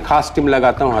 मैं अपनी खास टीम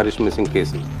लगाता हूँ हरीश मिसिंग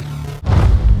केस में।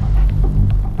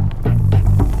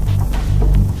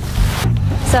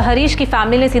 सर, हरीश की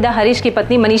फैमिली ने सीधा हरीश की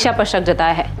पत्नी मनीषा पर शक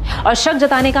जताया है और शक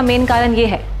जताने का मेन कारण यह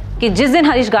है कि जिस दिन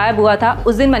हरीश गायब हुआ था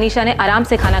उस दिन मनीषा ने आराम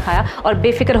से खाना खाया और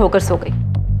बेफिक्र होकर सो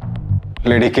गई।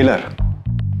 लेडी किलर,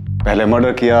 पहले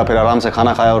मर्डर किया, फिर आराम से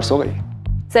खाना खाया और सो गई।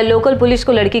 सर, लोकल पुलिस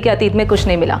को लड़की के अतीत में कुछ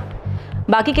नहीं मिला।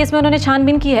 बाकी केस में उन्होंने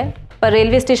छानबीन की है, पर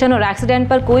रेलवे स्टेशन और एक्सीडेंट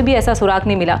पर कोई भी ऐसा सुराग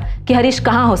नहीं मिला कि हरीश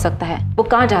कहाँ हो सकता है, वो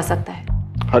कहाँ जा सकता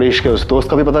है। हरीश के उस दोस्त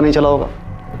का भी पता नहीं चला होगा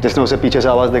जिसने उसे पीछे से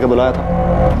आवाज देकर बुलाया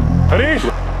था। हरीश!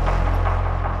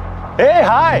 ए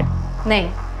हाय! नहीं,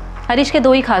 हरीश के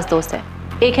 2 ही खास दोस्त हैं।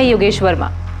 एक है योगेश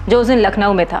वर्मा जो उस दिन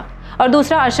लखनऊ में था, और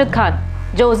दूसरा अरशद खान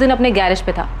जो उस दिन अपने गैरेज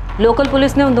पे था। लोकल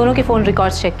पुलिस ने उन दोनों के फोन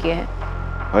रिकॉर्ड्स चेक किए हैं।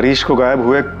 हरीश को गायब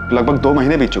हुए लगभग 2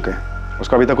 महीने बीत चुके हैं,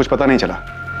 उसका अभी तक कुछ पता नहीं चला।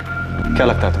 क्या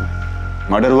लगता है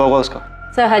तुम्हें, मर्डर हुआ होगा उसका?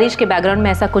 सर, हरीश के बैकग्राउंड में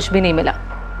ऐसा कुछ भी नहीं मिला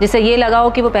जिससे ये लगा हो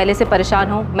कि वो पहले से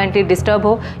परेशान हो, मेंटली डिस्टर्ब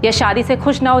हो या शादी से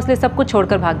खुश ना हो इसलिए सब कुछ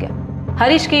छोड़कर भाग गया।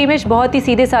 हरीश की इमेज बहुत ही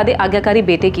सीधे साधे आज्ञाकारी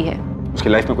बेटे की है। उसकी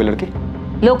लाइफ में कोई लड़की?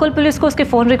 लोकल पुलिस को उसके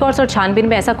फोन रिकॉर्ड्स और छानबीन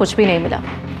में ऐसा कुछ भी नहीं मिला।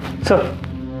 Sir,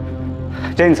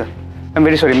 Jain sir, I am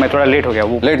very sorry, मैं थोड़ा लेट हो गया।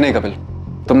 वो लेट नहीं कपिल,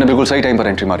 तुमने बिल्कुल सही टाइम पर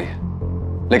एंट्री मारी है।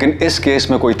 लेकिन इस केस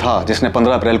में कोई था जिसने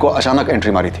 15 अप्रैल को अचानक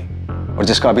एंट्री मारी थी और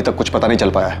जिसका अभी तक कुछ पता नहीं चल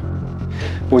पाया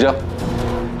है। पूजा,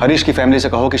 हरीश की फैमिली से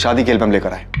कहो कि शादी की एल्बम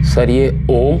लेकर आए। सर, ये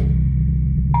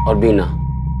ओम और बीना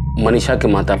मनीषा के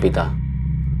माता पिता,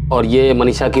 और ये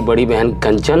मनीषा की बड़ी बहन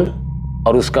कंचन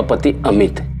और उसका पति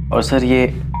अमित। और सर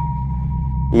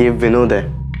ये विनोद है,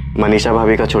 मनीषा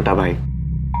भाभी का छोटा भाई।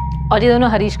 और ये दोनों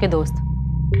हरीश के दोस्त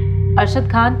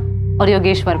अरशद खान और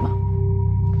योगेश वर्मा।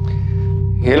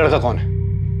 ये लड़का कौन है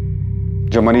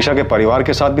जो मनीषा के परिवार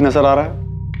के साथ भी नजर आ रहा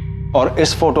है और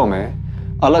इस फोटो में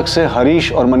अलग से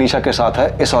हरीश और मनीषा के साथ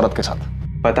है इस औरत के साथ?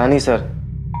 पता नहीं सर,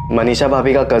 मनीषा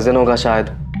भाभी का कजिन होगा शायद,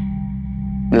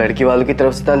 लड़की वालों की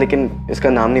तरफ से था, लेकिन इसका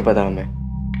नाम नहीं पता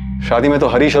हमें। शादी में तो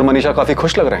हरीश और मनीषा काफी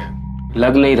खुश लग रहे हैं।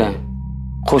 लग नहीं रहे,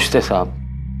 खुश थे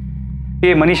साहब।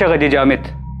 ये मनीषा का जीजा अमित,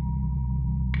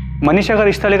 मनीषा का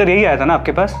रिश्ता लेकर यही आया था ना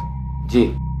आपके पास?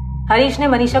 जी। हरीश ने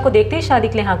मनीषा को देखते ही शादी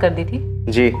के लिए हाँ कर दी थी।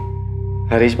 जी,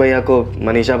 हरीश भैया को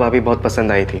मनीषा भाभी बहुत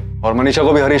पसंद आई थी। और मनीषा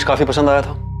को भी हरीश काफी पसंद आया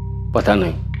था? पता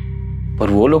नहीं, पर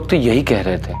वो लोग तो यही कह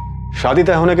रहे थे। शादी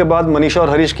तय होने के बाद मनीषा और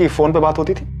हरीश की फोन पे बात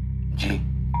होती थी? जी।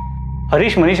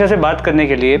 हरीश मनीषा से बात करने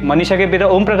के लिए मनीषा के पिता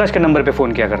ओम प्रकाश के नंबर पे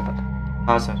फोन किया करता था।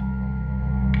 हाँ सर।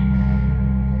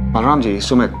 बलराम जी,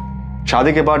 सुमित,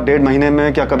 शादी के बाद 1.5 महीने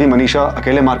में क्या कभी मनीषा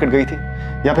अकेले मार्केट गई थी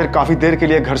या फिर काफी देर के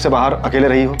लिए घर से बाहर अकेले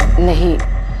रही हो? नहीं,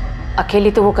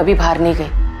 अकेली तो वो कभी बाहर नहीं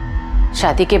गई।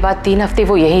 शादी के बाद 3 हफ्ते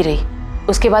वो यहीं रही,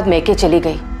 उसके बाद मैके चली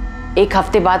गई। 1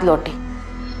 हफ्ते बाद लौटी।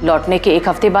 लौटने के 1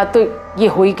 हफ्ते बाद तो ये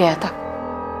हो ही गया था।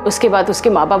 उसके बाद उसके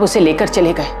माँ बाप उसे लेकर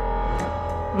चले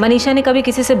गए। मनीषा ने कभी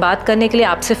किसी से बात करने के लिए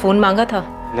आपसे फोन मांगा था?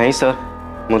 नहीं सर,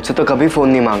 मुझसे तो कभी फोन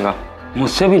नहीं मांगा।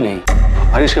 मुझसे भी नहीं।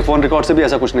 हरीश के फोन रिकॉर्ड से भी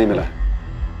ऐसा कुछ नहीं मिला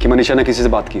है कि मनीषा ने किसी से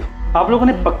बात की हो। आप लोगों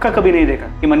ने पक्का कभी नहीं देखा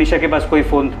कि मनीषा के पास कोई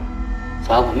फोन था?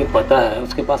 साहब, हमें पता है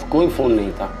उसके पास कोई फोन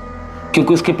नहीं था,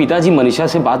 क्योंकि उसके पिताजी मनीषा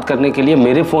से बात करने के लिए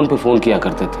मेरे फोन पे फोन किया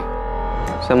करते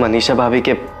थे। सर, मनीषा भाभी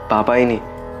के पापा ही नहीं,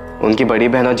 उनकी बड़ी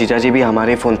बहन और जीजाजी भी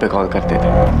हमारे फोन पे कॉल करते थे।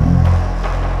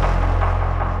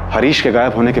 हरीश के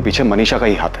गायब होने के पीछे मनीषा का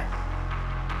ही हाथ है।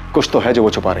 कुछ तो है जो वो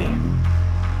छुपा रही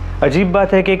है। अजीब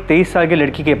बात है कि एक 23 साल की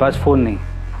लड़की के पास फोन नहीं,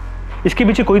 इसके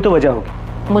पीछे कोई तो वजह होगी।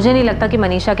 मुझे नहीं लगता कि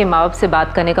मनीषा के माँ बाप से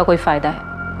बात करने का कोई फायदा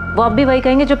है। वो अब भी वही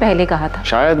कहेंगे जो पहले कहा था।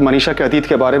 शायद मनीषा के अतीत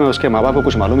के बारे में उसके माँ बाप को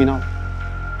कुछ मालूम ही ना हो,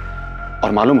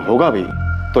 और मालूम होगा भी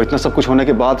तो इतना सब कुछ होने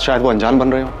के बाद शायद वो अनजान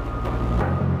बन रहे हो।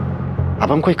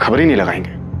 अब हम कोई खबर ही नहीं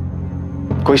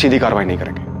लगाएंगे, कोई सीधी कार्रवाई नहीं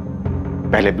करेंगे।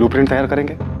 पहले ब्लूप्रिंट तैयार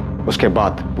करेंगे, उसके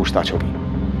बाद पूछताछ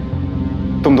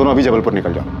होगी। तुम दोनों अभी जबलपुर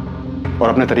निकल जाओ और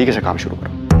अपने तरीके से काम शुरू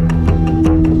करो।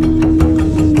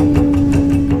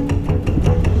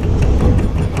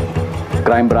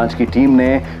 क्राइम ब्रांच की टीम ने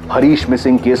हरीश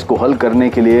मिसिंग केस को हल करने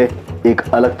के लिए एक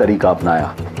अलग तरीका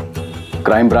अपनाया।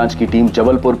 क्राइम ब्रांच की टीम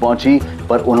जबलपुर पहुंची,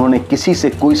 पर उन्होंने किसी से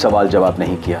कोई सवाल जवाब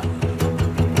नहीं किया।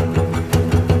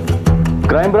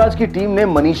 क्राइम ब्रांच की टीम ने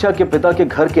मनीषा के पिता के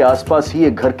घर के आसपास ही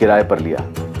एक घर किराए पर लिया।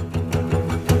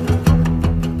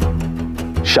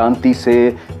 शांति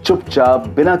से, चुपचाप,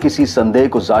 बिना किसी संदेह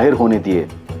को जाहिर होने दिए,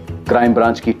 क्राइम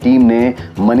ब्रांच की टीम ने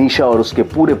मनीषा और उसके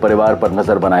पूरे परिवार पर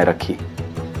नजर बनाए रखी।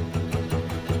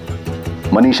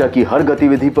 मनीषा की हर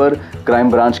गतिविधि पर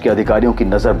क्राइम ब्रांच के अधिकारियों की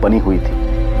नजर बनी हुई थी।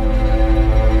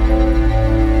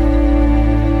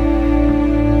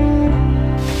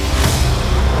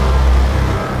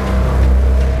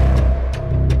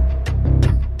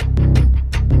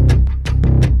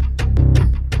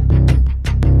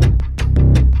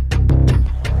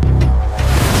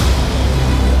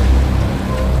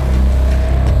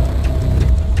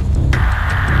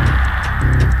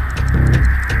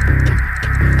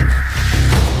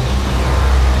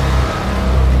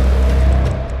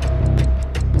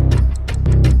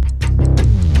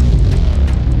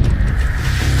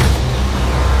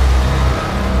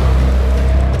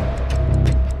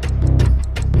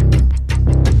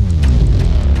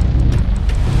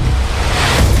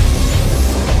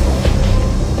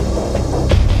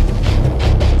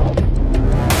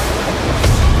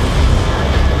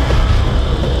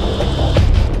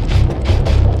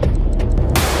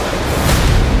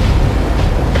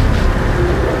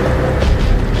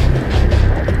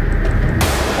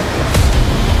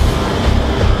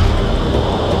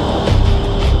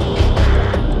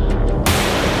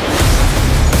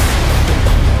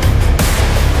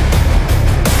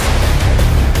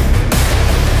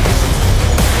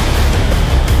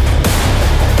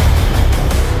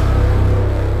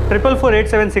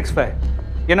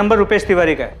 448765 ये नंबर रुपेश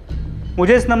तिवारी का है।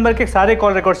 मुझे इस नंबर के सारे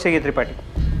कॉल रिकॉर्ड्स चाहिए त्रिपाठी,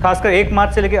 खासकर 1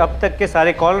 मार्च से लेकर अब तक के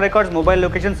सारे कॉल रिकॉर्ड्स, मोबाइल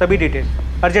लोकेशन, सभी detail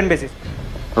urgent basis.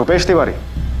 Rupesh Tiwari?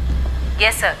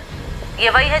 Yes sir, ये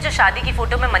वही है जो शादी की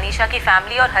फोटो में मनीषा की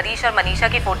फैमिली और हरीश और मनीषा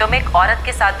की फोटो में एक औरत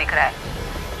के साथ दिख रहा है।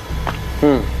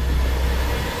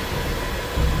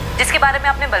 जिसके बारे में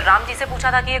आपने बलराम जी से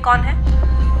पूछा था कि ये कौन है?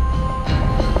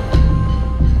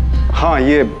 हाँ,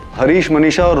 ये हरीश,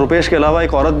 मनीषा और रुपेश के अलावा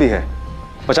एक औरत भी है,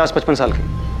 50-55 साल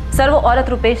की। सर, वो औरत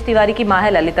रुपेश तिवारी की माँ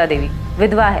है ललिता देवी,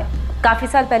 विधवा है। काफी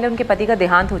साल पहले उनके पति का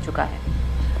देहांत हो चुका है।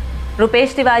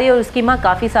 रुपेश तिवारी और उसकी माँ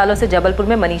काफी सालों से जबलपुर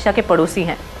में मनीषा के पड़ोसी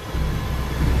हैं।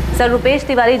 सर, रुपेश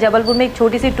तिवारी जबलपुर में एक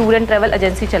छोटी सी टूर एंड ट्रैवल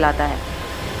एजेंसी चलाता है।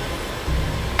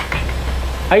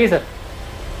 आइए सर,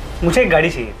 मुझे एक गाड़ी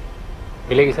चाहिए।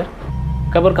 मिलेगी सर।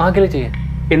 कब और कहाँ के लिए चाहिए?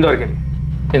 इंदौर के लिए।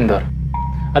 इंदौर।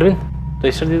 अरविंद, तो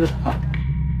रजिस्टर दे दो। हाँ।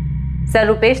 सर,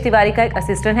 रुपेश तिवारी का एक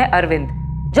असिस्टेंट है अरविंद,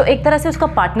 जो एक तरह से उसका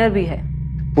पार्टनर भी है।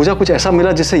 पूजा, कुछ ऐसा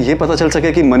मिला जिससे ये पता चल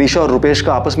सके कि मनीषा और रुपेश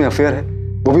का आपस में अफेयर है,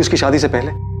 वो भी उसकी शादी से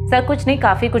पहले? सर, कुछ नहीं,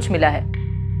 काफी कुछ मिला है।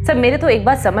 सर, मेरे तो एक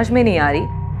बात समझ में नहीं आ रही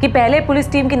कि पहले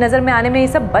पुलिस टीम की नजर में आने में ये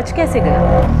सब बच कैसे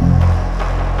गया।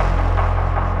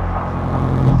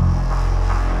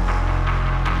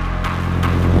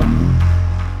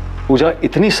 पूजा,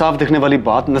 इतनी साफ दिखने वाली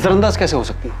बात नजरअंदाज कैसे हो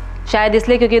सकती है? शायद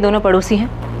इसलिए क्योंकि ये दोनों पड़ोसी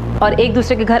हैं और एक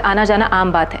दूसरे के घर आना जाना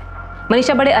आम बात है।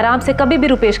 मनीषा बड़े आराम से कभी भी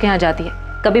रुपेश के यहाँ जाती है,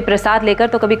 कभी प्रसाद लेकर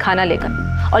तो कभी खाना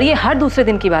लेकर, और ये हर दूसरे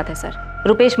दिन की बात है। सर,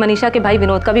 रुपेश मनीषा के भाई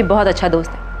विनोद का भी बहुत अच्छा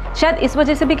दोस्त है। शायद इस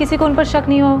वजह से भी किसी को उन पर शक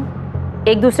नहीं हो।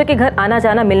 एक दूसरे के घर आना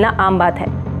जाना मिलना आम बात है,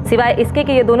 सिवाय इसके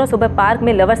कि ये दोनों सुबह पार्क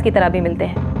में लवर्स की तरह भी मिलते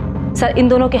हैं। सर, इन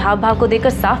दोनों के हाव भाव को देखकर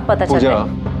साफ पता चल रहा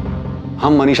है।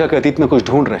 हम मनीषा के अतीत में कुछ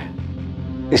ढूंढ रहे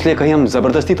हैं, इसलिए कहीं हम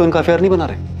जबरदस्ती तो इनका अफेयर नहीं बना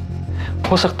रहे।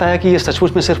 हो सकता है कि ये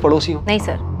सचमुच में सिर्फ पड़ोसी हो। नहीं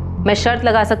सर, मैं शर्त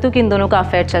लगा सकती हूँ कि इन दोनों का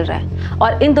अफेयर चल रहा है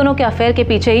और इन दोनों के अफेयर के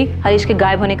पीछे ही हरीश के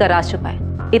गायब होने का राज छुपा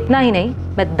है। इतना ही नहीं,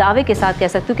 मैं दावे के साथ कह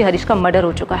सकती हूँ कि हरीश का मर्डर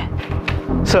हो चुका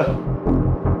है। सर,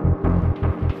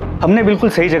 हमने बिल्कुल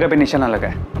सही जगह पे निशाना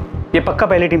लगाया। ये पक्का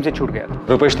पहली टीम से छूट गया था।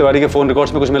 रुपेश तिवारी के फोन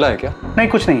रिकॉर्ड्स में कुछ मिला है क्या? नहीं,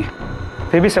 कुछ नहीं है,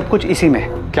 फिर भी सब कुछ इसी में है।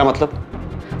 क्या मतलब?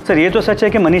 सर, ये तो सच है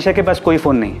कि मनीषा के पास कोई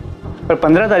फोन नहीं है, पर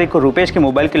 15 तारीख को रुपेश के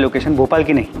मोबाइल की लोकेशन भोपाल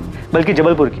की नहीं बल्कि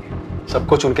जबलपुर की है। सब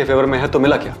कुछ उनके फेवर में है, तो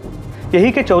मिला क्या?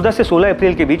 यही कि 14 से 16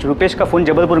 अप्रैल के बीच रुपेश का फोन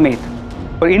जबलपुर में ही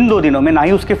था और इन 2 दिनों में ना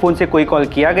ही उसके फोन से कोई कॉल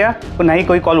किया गया और ना ही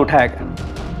कोई कॉल उठाया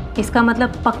गया। इसका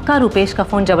मतलब पक्का रुपेश का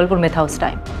फोन जबलपुर में था उस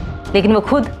टाइम, लेकिन वो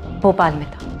खुद भोपाल में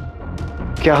था।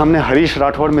 क्या हमने Harish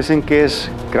Rathore missing case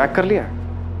crack कर लिया?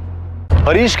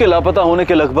 हरीश के लापता होने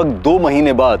के लगभग 2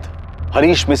 महीने बाद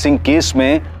हरीश मिसिंग केस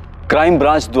में क्राइम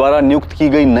ब्रांच द्वारा नियुक्त की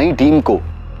गई नई टीम को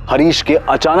हरीश के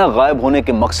अचानक गायब होने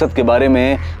के मकसद के बारे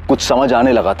में कुछ समझ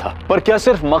आने लगा था। पर क्या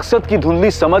सिर्फ मकसद की धुंधली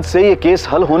समझ से ये केस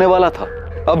हल होने वाला था?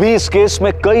 अभी इस केस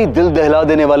में कई दिल दहला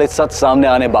देने वाले सच सामने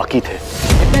आने बाकी थे।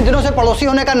 इतने दिनों से पड़ोसी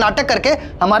होने का नाटक करके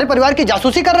हमारे परिवार की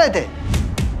जासूसी कर रहे थे।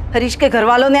 हरीश के घर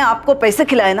वालों ने आपको पैसे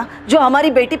खिलाए ना, जो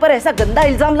हमारी बेटी पर ऐसा गंदा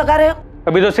इल्जाम लगा रहे हो?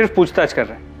 अभी तो सिर्फ पूछताछ कर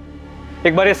रहे हैं।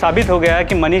 एक बार ये साबित हो गया है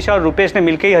कि मनीषा और रुपेश ने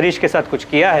मिलकर ही हरीश के साथ कुछ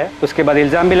किया है, उसके बाद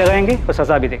इल्जाम भी लगाएंगे और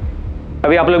सजा भी देंगे।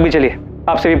 अभी आप लोग भी चलिए,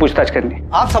 आपसे भी पूछताछ करनी है।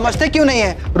 आप समझते क्यों नहीं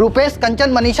है? रुपेश,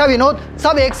 कंचन, मनीषा, विनोद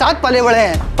सब एक साथ पले बड़े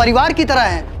हैं, परिवार की तरह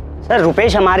हैं। सर,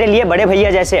 रुपेश हमारे लिए बड़े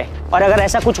भैया जैसे है, और अगर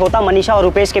ऐसा कुछ होता मनीषा और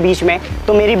रुपेश के बीच में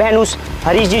तो मेरी बहन उस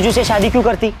हरीश जीजू से शादी क्यों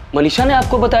करती? मनीषा ने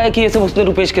आपको बताया कि ये सब उसने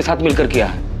रुपेश के साथ मिलकर किया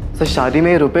है? सर, शादी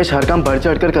में रुपेश हर काम बढ़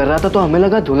चढ़ कर रहा था तो हमें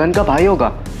लगा दुल्हन का भाई होगा,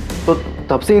 तो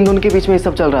तब से इन दोनों के बीच में ये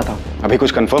सब चल रहा था। अभी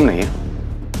कुछ कंफर्म नहीं है,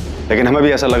 लेकिन हमें भी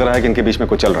ऐसा लग रहा है कि इनके बीच में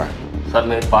कुछ चल रहा है। सर,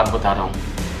 मैं एक बात बता रहा हूँ,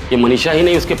 ये मनीषा ही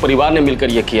नहीं उसके परिवार ने मिलकर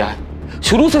ये किया है।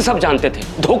 शुरू से सब जानते थे,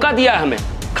 धोखा दिया है हमें,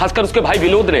 खासकर उसके भाई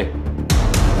विनोद ने।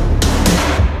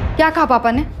 क्या कहा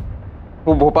पापा ने?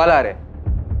 वो भोपाल आ रहे,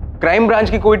 क्राइम ब्रांच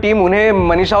की कोई टीम उन्हें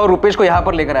मनीषा और रुपेश को यहाँ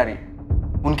पर लेकर आ रही है।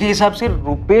 उनके हिसाब से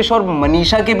रुपेश और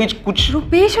मनीषा के बीच कुछ।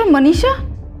 रुपेश और मनीषा?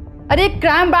 अरे,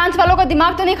 क्राइम ब्रांच वालों का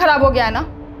दिमाग तो नहीं खराब हो गया है ना?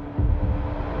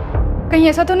 कहीं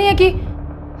ऐसा तो नहीं है कि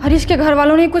हरीश के घर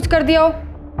वालों ने कुछ कर दिया हो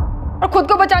और खुद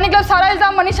को बचाने के लिए सारा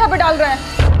इल्जाम मनीषा पे डाल रहे हैं?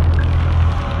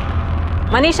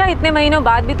 मनीषा, इतने महीनों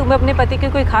बाद भी तुम्हें अपने पति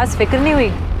की कोई खास फिक्र नहीं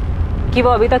हुई कि वो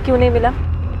अभी तक क्यों नहीं मिला?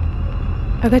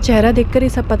 अगर चेहरा देखकर ही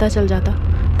सब पता चल जाता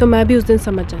तो मैं भी उस दिन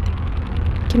समझ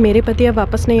जाती कि मेरे पति अब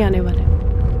वापस नहीं आने वाले।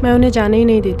 मैं उन्हें जाने ही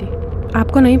नहीं देती।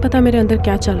 आपको नहीं पता मेरे अंदर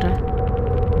क्या चल रहा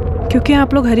है, क्योंकि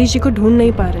आप लोग हरीश जी को ढूंढ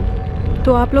नहीं पा रहे,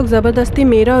 तो आप लोग ज़बरदस्ती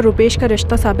मेरा और रुपेश का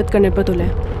रिश्ता साबित करने पर तुले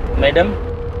हैं। मैडम,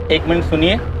 1 मिनट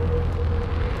सुनिए।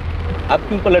 आप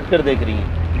क्यों पलट कर देख रही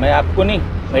हैं? मैं आपको नहीं,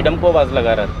 मैडम को आवाज़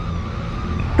लगा रहा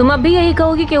था। तुम अब भी यही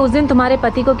कहोगी कि उस दिन तुम्हारे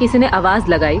पति को किसी ने आवाज़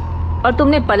लगाई और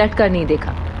तुमने पलट कर नहीं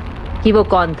देखा कि वो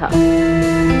कौन था?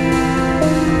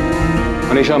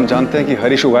 मनीषा, हम जानते हैं कि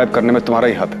हरीश को गायब करने में तुम्हारा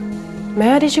ही हाथ है।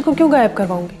 मैं हरीश को क्यों गायब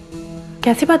करवाऊंगी?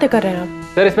 कैसी बातें कर रहे हैं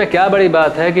आप? सर इसमें क्या बड़ी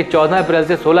बात है कि 14 अप्रैल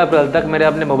से 16 अप्रैल तक मैंने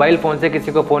अपने मोबाइल फ़ोन से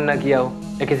किसी को फ़ोन ना किया हो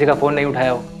या किसी का फ़ोन नहीं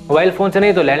उठाया हो। मोबाइल फ़ोन से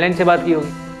नहीं तो लैंडलाइन से बात की होगी।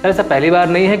 सर ऐसा पहली बार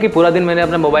नहीं है कि पूरा दिन मैंने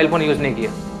अपना मोबाइल फ़ोन यूज़ नहीं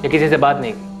किया या किसी से बात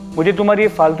नहीं की। मुझे तुम्हारी ये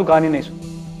फालतू कहानी नहीं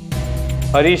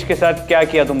सुनी। हरीश के साथ क्या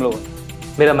किया तुम लोगों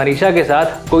ने? मेरा मनीषा के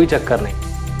साथ कोई चक्कर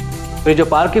नहीं। तो जो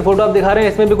पार्क की फ़ोटो आप दिखा रहे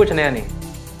हैं इसमें भी कुछ नया नहीं।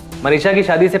 मनीषा की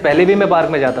शादी से पहले भी मैं पार्क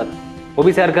में जाता था, वो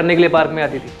भी सैर करने के लिए पार्क में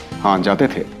आती थी। हाँ जाते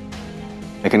थे,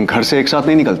 लेकिन घर से एक साथ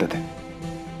नहीं निकलते थे।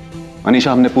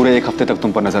 मनीषा, हमने पूरे एक हफ्ते तक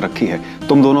तुम पर नजर रखी है।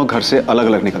 तुम दोनों घर से अलग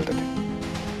अलग निकलते थे,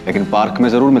 लेकिन पार्क में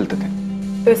जरूर मिलते थे।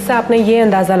 तो इससे आपने ये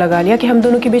अंदाजा लगा लिया कि हम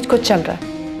दोनों के बीच कुछ चल रहा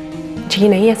है? जी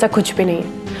नहीं, ऐसा कुछ भी नहीं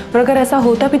है। और अगर ऐसा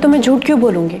होता भी तो मैं झूठ क्यों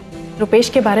बोलूंगी? रुपेश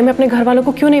के बारे में अपने घर वालों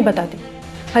को क्यों नहीं बताती?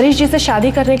 हरीश जी से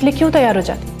शादी करने के लिए क्यों तैयार हो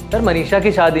जाती? सर मनीषा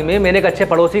की शादी में मैंने एक अच्छे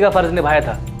पड़ोसी का फर्ज निभाया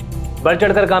था, बढ़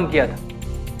चढ़कर काम किया था।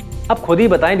 आप खुद ही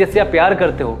बताएं, जिससे आप प्यार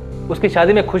करते हो उसकी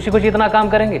शादी में खुशी खुशी इतना काम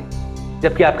करेंगे,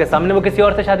 जबकि आपके सामने वो किसी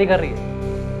और से शादी कर रही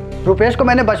है। रुपेश को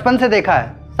मैंने बचपन से देखा है,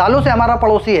 सालों से हमारा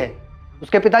पड़ोसी है।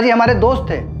 उसके पिताजी हमारे दोस्त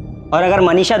थे। और अगर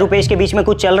मनीषा रुपेश के बीच में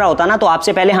कुछ चल रहा होता ना तो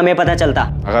आपसे पहले हमें पता चलता।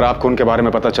 अगर आपको उनके बारे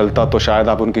में पता चलता तो शायद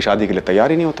आप उनकी शादी के लिए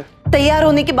तैयार ही नहीं होते। तैयार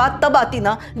होने की बात तब आती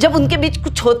ना जब उनके बीच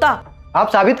कुछ होता। आप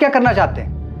साबित क्या करना चाहते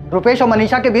हैं? रुपेश और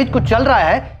मनीषा के बीच कुछ चल रहा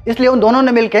है, इसलिए उन दोनों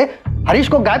ने मिलकर हरीश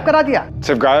को गायब करा दिया।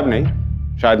 सिर्फ गायब नहीं,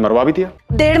 शायद मरवा भी दिया।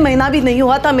 1.5 महीना भी नहीं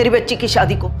हुआ था मेरी बच्ची की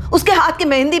शादी को, उसके हाथ की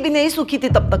मेहंदी भी नहीं सूखी थी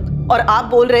तब तक, और आप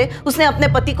बोल रहे उसने अपने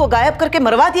पति को गायब करके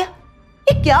मरवा दिया?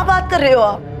 ये क्या बात कर रहे हो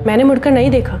आप? मैंने मुड़कर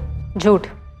नहीं देखा। झूठ,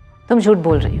 तुम झूठ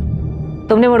बोल रही हो।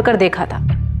 तुमने मुड़कर देखा था,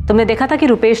 तुमने देखा था कि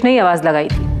रुपेश ने ही आवाज लगाई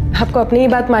थी। आपको अपनी ही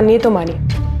बात माननी है तो मानिए,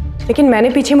 लेकिन मैंने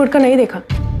पीछे मुड़कर नहीं देखा।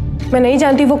 मैं नहीं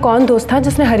जानती वो कौन दोस्त था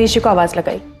जिसने हरीश को आवाज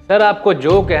लगाई। सर आपको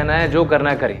जो कहना है जो करना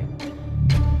है करिए,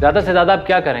 ज्यादा से ज्यादा आप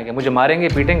क्या करेंगे? मुझे मारेंगे,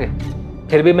 पीटेंगे?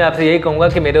 फिर भी मैं आपसे यही कहूंगा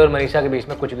कि मेरे और मनीषा के बीच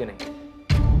में कुछ भी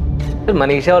नहीं। सर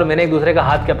मनीषा और मैंने एक दूसरे का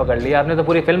हाथ क्या पकड़ लिया? आपने तो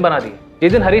पूरी फिल्म बना दी।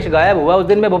 जिस दिन हरीश गायब हुआ उस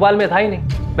दिन मैं भोपाल में था ही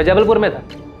नहीं, मैं जबलपुर में था।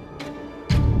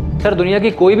 सर दुनिया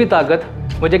की कोई भी ताकत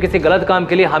मुझे किसी गलत काम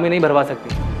के लिए हामी नहीं भरवा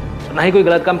सकती, ना ही कोई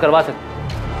गलत काम करवा सकती।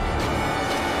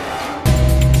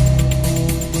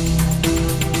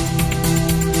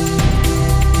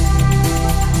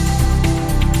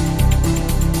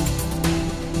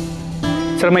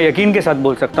 सर मैं यकीन के साथ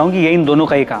बोल सकता हूँ कि ये इन दोनों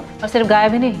का ही काम है। और सिर्फ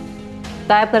गायब ही नहीं,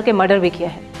 गायब करके मर्डर भी किया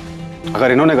है।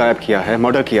 अगर इन्होंने गायब किया है,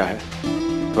 मर्डर किया है,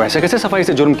 तो ऐसे कैसे सफाई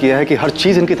से जुर्म किया है कि हर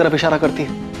चीज इनकी तरफ इशारा करती है,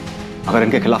 अगर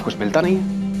इनके खिलाफ कुछ मिलता नहीं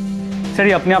है? सर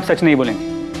ये अपने आप सच नहीं बोलेंगे,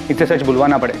 इनसे सच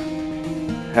बुलवाना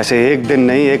पड़ेगा। ऐसे एक दिन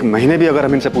नहीं, एक महीने भी अगर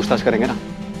हम इनसे पूछताछ करेंगे ना,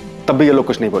 तब भी ये लोग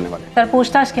कुछ नहीं बोलने वाले। सर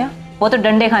पूछताछ क्या, वो तो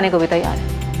डंडे खाने को भी तैयार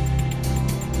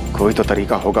है। कोई तो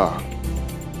तरीका होगा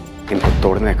इनको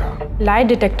तोड़ने का। लाई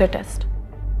डिटेक्टर टेस्ट,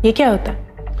 ये क्या होता है?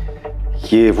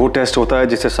 ये वो टेस्ट होता है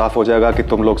जिससे साफ हो जाएगा कि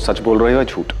तुम लोग सच बोल रहे हो या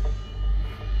झूठ।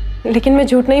 लेकिन मैं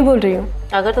झूठ नहीं बोल रही हूँ।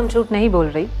 अगर तुम झूठ नहीं बोल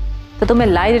रही तो तुम्हें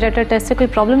लाई डिटेक्टर टेस्ट से कोई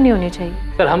प्रॉब्लम नहीं होनी चाहिए।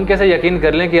 सर हम कैसे यकीन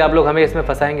कर लें कि आप लोग हमें इसमें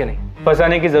फंसाएंगे नहीं?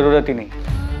 फंसाने की जरूरत ही नहीं,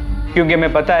 क्योंकि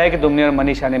हमें पता है कि तुमने और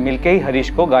मनीषा ने मिलकर ही हरीश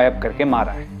को गायब करके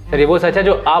मारा है। सर ये वो सच है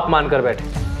जो आप मानकर बैठे,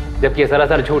 जबकि ये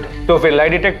सरासर झूठ है। तो फिर लाई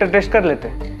डिटेक्टर टेस्ट कर लेते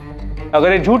हैं।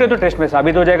 अगर ये झूठ है तो टेस्ट में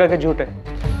साबित हो जाएगा कि झूठ है,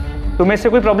 तुम्हें इससे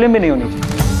कोई प्रॉब्लम भी नहीं होनी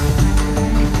चाहिए।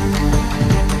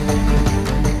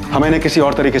 हमें इन्हें किसी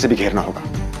और तरीके से भी घेरना होगा।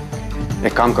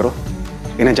 एक काम करो,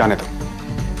 इन्हें जाने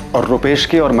दो और रुपेश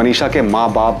के और मनीषा के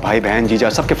माँ बाप, भाई बहन, जीजा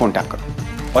सबके फोन टैप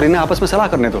करो और इन्हें आपस में सलाह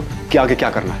करने दो कि आगे क्या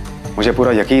करना है। मुझे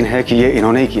पूरा यकीन है कि ये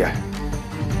इन्होंने ही किया है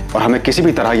और हमें किसी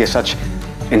भी तरह ये सच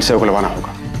इनसे उगलवाना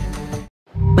होगा।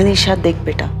 मनीषा देख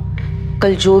बेटा,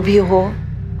 कल जो भी हो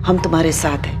हम तुम्हारे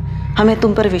साथ हैं, हमें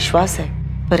तुम पर विश्वास है,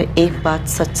 पर एक बात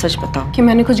सच सच बताओ कि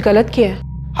मैंने कुछ गलत किया है।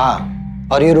 हाँ,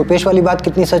 और ये रुपेश वाली बात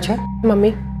कितनी सच है?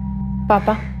 मम्मी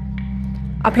पापा,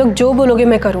 आप लोग जो बोलोगे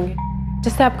मैं करूँगी,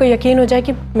 जिससे आपको यकीन हो जाए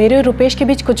कि मेरे और रुपेश के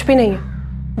बीच कुछ भी नहीं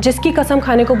है। जिसकी कसम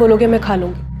खाने को बोलोगे मैं खा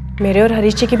लूँगी। मेरे और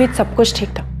हरीश जी के बीच सब कुछ ठीक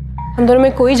था, हम दोनों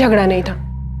में कोई झगड़ा नहीं था।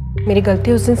 मेरी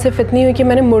गलती उस दिन सिर्फ इतनी हुई कि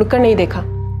मैंने मुड़कर नहीं देखा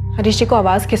हरीश जी को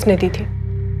आवाज़ किसने दी थी,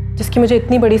 जिसकी मुझे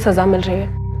इतनी बड़ी सज़ा मिल रही है।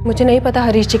 मुझे नहीं पता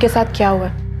हरीश जी के साथ क्या हुआ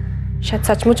है, शायद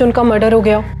सचमुच उनका मर्डर हो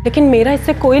गया हो, लेकिन मेरा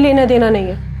इससे कोई लेना देना नहीं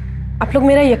है। आप लोग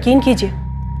मेरा यकीन कीजिए,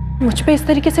 मुझ पर इस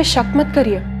तरीके से शक मत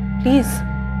करिए प्लीज़।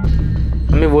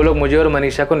 मम्मी वो लोग मुझे और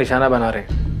मनीषा को निशाना बना रहे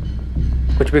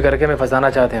हैं, कुछ भी करके हमें फंसाना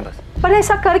चाहते हैं बस। पर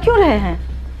ऐसा कर क्यों रहे हैं?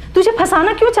 तुझे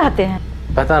फंसाना क्यों चाहते हैं?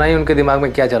 पता नहीं उनके दिमाग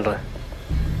में क्या चल रहा है,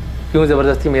 क्यों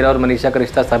जबरदस्ती मेरा और मनीषा का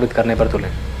रिश्ता साबित करने पर तुले,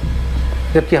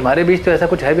 जबकि हमारे बीच तो ऐसा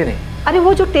कुछ है भी नहीं। अरे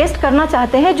वो जो टेस्ट करना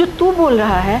चाहते हैं, जो तू बोल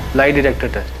रहा है, लाई डिटेक्टर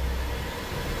टेस्ट,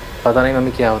 पता नहीं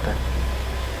मम्मी क्या होता है।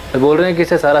 तो बोल रहे हैं कि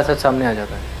इससे सारा सच सामने आ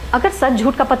जाता है। अगर सच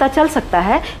झूठ का पता चल सकता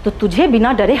है तो तुझे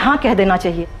बिना डरे हाँ कह देना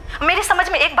चाहिए। मेरी समझ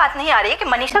में एक बात नहीं आ रही है कि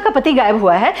मनीषा का पति गायब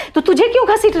हुआ है तो तुझे क्यों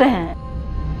घसीट रहे हैं?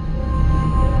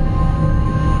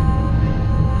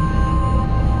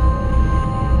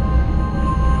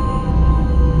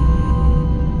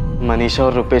 मनीषा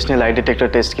और रुपेश ने लाई डिटेक्टर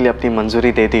टेस्ट के लिए अपनी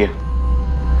मंजूरी दे दी है।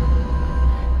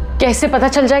 कैसे पता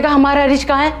चल जाएगा हमारा हरीश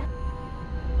कहाँ है?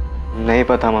 नहीं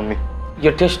पता मम्मी।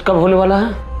 ये टेस्ट कब होने वाला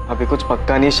है? अभी कुछ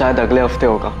पक्का नहीं, शायद अगले हफ्ते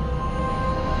होगा।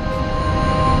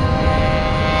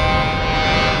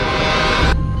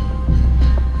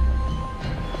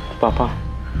 पापा,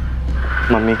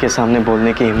 मम्मी के सामने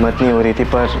बोलने की हिम्मत नहीं हो रही थी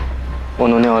पर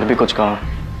उन्होंने और भी कुछ कहा।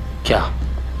 क्या?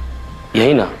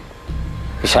 यही ना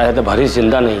कि शायद अब हरीश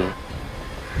जिंदा नहीं है।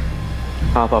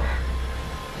 हाँ पापा,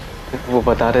 वो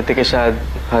बता रहे थे कि शायद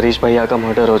हरीश भैया का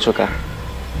मर्डर हो चुका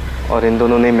है और इन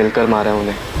दोनों ने मिलकर मारा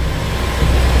उन्हें।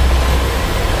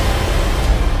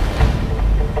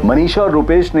 मनीषा और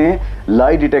रुपेश ने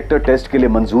लाई डिटेक्टर टेस्ट के लिए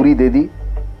मंजूरी दे दी।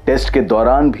 टेस्ट के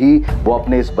दौरान भी वो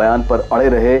अपने इस बयान पर अड़े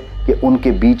रहे कि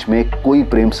उनके बीच में कोई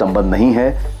प्रेम संबंध नहीं है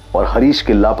और हरीश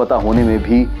के लापता होने में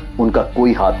भी उनका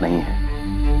कोई हाथ नहीं है।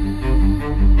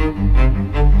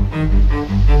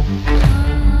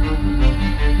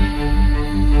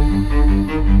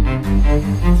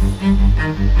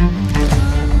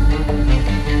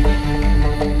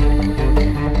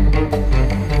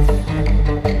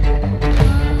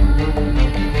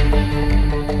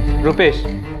 रुपेश,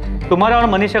 तुम्हारा और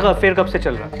मनीषा का अफेयर कब से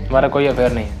चल रहा है? हमारा कोई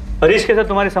अफेयर नहीं है। हरीश के साथ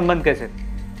तुम्हारे संबंध कैसे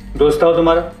थे? दोस्त था वो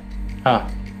तुम्हारा?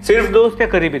 हाँ। सिर्फ दोस्त या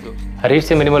करीबी दोस्त? हरीश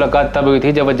से मेरी मुलाकात तब हुई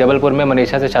थी जब वो जबलपुर में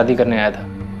मनीषा से शादी करने आया था।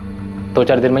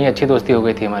 2-4 दिन में ही अच्छी दोस्ती हो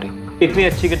गई थी हमारी। इतनी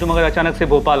अच्छी कि तुम अगर अचानक से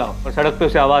भोपाल आओ और सड़क पे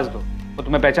उसे आवाज दो तो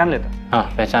तुम्हें पहचान लेता? हाँ,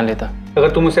 पहचान लेता।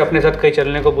 अगर तुम उसे अपने साथ कहीं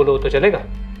चलने को बोलो तो चलेगा?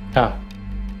 हाँ,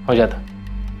 हो जाता।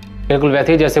 बिल्कुल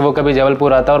वैसे ही जैसे वो कभी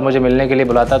जबलपुर आता और मुझे मिलने के लिए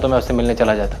बुलाता तो मैं उससे मिलने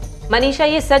चला जाता। मनीषा,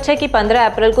 ये सच है कि 15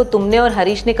 अप्रैल को तुमने और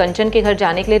हरीश ने कंचन के घर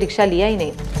जाने के लिए रिक्शा लिया ही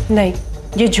नहीं? नहीं,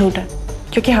 ये झूठ है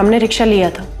क्योंकि हमने रिक्शा लिया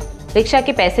था। रिक्शा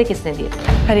के पैसे किसने दिए?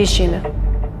 हरीश जी ने।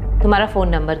 तुम्हारा फोन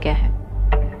नंबर क्या है?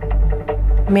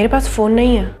 मेरे पास फोन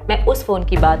नहीं है। मैं उस फोन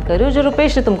की बात कर रही हूँ जो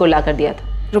रुपेश ने तुमको ला कर दिया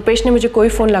था। रुपेश ने मुझे कोई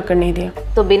फोन लाकर नहीं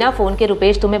दिया। तो बिना फोन के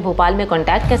रुपेश तुम्हें भोपाल में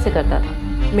कांटेक्ट कैसे करता था?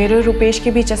 मेरे और रुपेश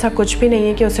के बीच ऐसा कुछ भी नहीं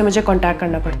है कि उसे मुझे कांटेक्ट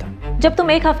करना पड़ता। जब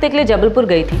तुम 1 हफ्ते के लिए जबलपुर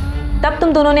गई थी तब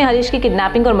तुम दोनों ने हरीश की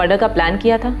किडनैपिंग और मर्डर का प्लान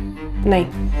किया था?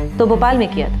 नहीं। तो भोपाल में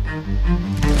किया था।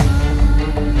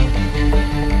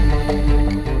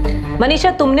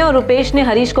 मनीषा, तुमने और रुपेश ने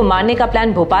हरीश को मारने का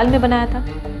प्लान भोपाल में बनाया था?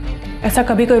 ऐसा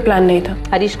कभी कोई प्लान नहीं था।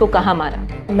 हरीश को कहाँ मारा?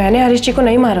 मैंने हरीश जी को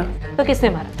नहीं मारा। तो किसने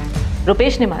मारा?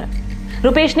 रुपेश ने मारा।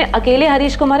 रुपेश ने अकेले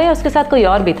हरीश को मारा या उसके साथ कोई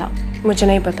और भी था? मुझे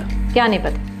नहीं पता। क्या नहीं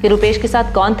पता कि रुपेश के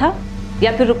साथ कौन था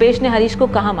या फिर रुपेश ने हरीश को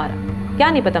कहाँ मारा? क्या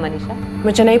नहीं पता मनीषा?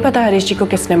 मुझे नहीं पता हरीश जी को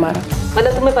किसने मारा।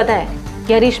 मतलब तुम्हें पता है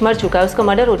कि हरीश मर चुका है, उसका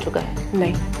मर्डर हो चुका है?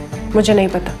 नहीं, मुझे नहीं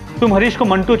पता। तुम हरीश को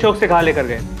मंटू चौक से कहाँ लेकर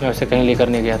गए? मैं उसे कहीं लेकर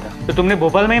नहीं गया था। तो तुमने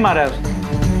भोपाल में ही मारा है उसे?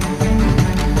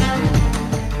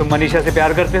 तुम मनीषा से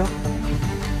प्यार करते हो?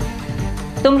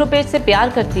 तुम रुपेश से प्यार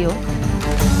करती हो?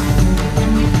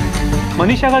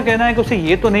 मनीषा का कहना है कि उसे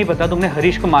ये तो नहीं पता तुमने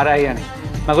हरीश को मारा है या नहीं,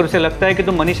 मगर उसे लगता है कि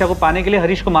तुम मनीषा को पाने के लिए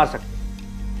हरीश को मार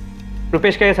सकते।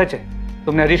 रुपेश, क्या ये सच है?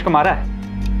 तुमने हरीश को मारा है?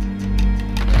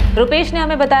 रुपेश ने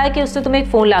हमें बताया कि उसने तुम्हें एक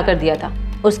फोन लाकर दिया था,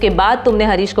 उसके बाद तुमने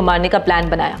हरीश को मारने का प्लान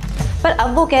बनाया। पर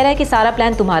अब वो कह रहा है कि सारा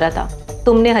प्लान तुम्हारा था,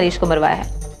 तुमने हरीश को मरवाया है।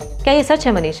 क्या ये सच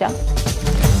है मनीषा?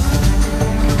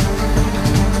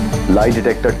 लाई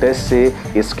डिटेक्टर टेस्ट से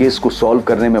इस केस को सॉल्व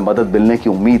करने में मदद मिलने की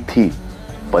उम्मीद थी,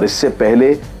 पर इससे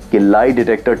पहले कि लाई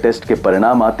डिटेक्टर टेस्ट के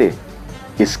परिणाम आते,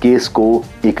 इस केस को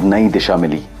एक नई दिशा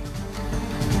मिली।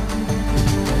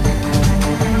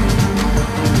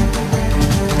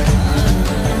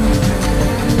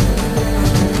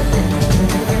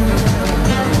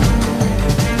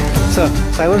 सर,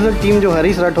 साइबर सेल टीम जो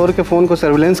हरीश राठौर के फ़ोन को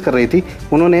सर्विलेंस कर रही थी,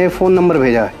 उन्होंने एक फ़ोन नंबर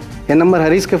भेजा है। यह नंबर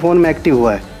हरीश के फ़ोन में एक्टिव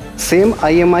हुआ है। सेम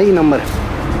IMI नंबर है।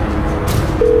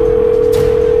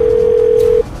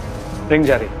 रिंग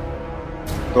जा रही।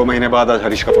 2 महीने बाद आज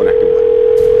हरीश का फ़ोन एक्टिव हुआ।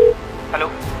 हेलो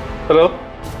हेलो,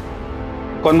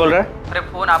 कौन बोल रहा है? अरे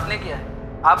फ़ोन आपने किया है।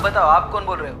 आप बताओ, आप कौन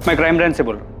बोल रहे हो? मैं क्राइम ब्रांच से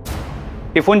बोल रहा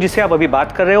हूँ। ये फ़ोन जिससे आप अभी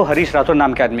बात कर रहे हो हरीश राठौर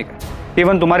नाम के आदमी का।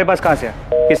 इवन तुम्हारे पास कहाँ से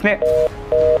आया? किसने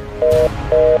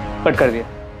कट कर दिया?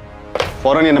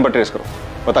 फौरन ये नंबर ट्रेस करो,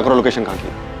 पता करो लोकेशन कहाँ की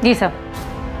है। जी सर।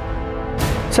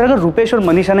 सर, अगर रुपेश और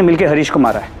मनीषा ने मिलकर हरीश को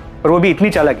मारा है और वो भी इतनी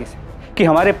चालाकी से कि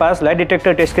हमारे पास लाई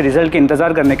डिटेक्टर टेस्ट के रिजल्ट के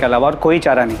इंतजार करने के अलावा और कोई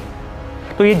चारा नहीं,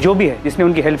 तो ये जो भी है जिसने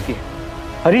उनकी हेल्प की है,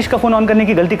 हरीश का फ़ोन ऑन करने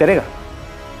की गलती करेगा?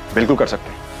 बिल्कुल कर सकते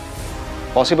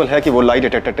हैं। पॉसिबल है कि वो लाई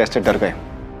डिटेक्टर टेस्ट से डर गए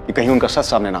कि कहीं उनका सच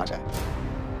सामने ना आ जाए।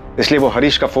 इसलिए वो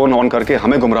हरीश का फोन ऑन करके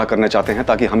हमें गुमराह करना चाहते हैं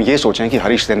ताकि हम ये सोचें कि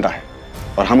हरीश जिंदा है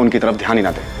और हम उनकी तरफ ध्यान ही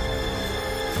ना दें।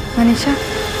 मनीषा,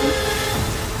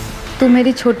 तू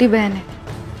मेरी छोटी बहन है,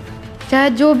 चाहे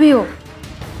जो भी हो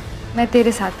मैं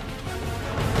तेरे साथ हूं।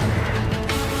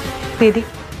 दीदी,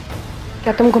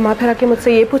 क्या तुम घुमा फिरा के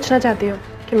मुझसे ये पूछना चाहती हो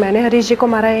कि मैंने हरीश जी को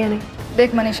मारा है या नहीं?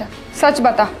 देख मनीषा, सच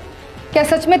बता, क्या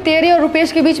सच में तेरे और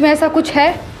रुपेश के बीच में ऐसा कुछ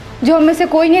है जो हम में से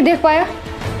कोई नहीं देख पाया?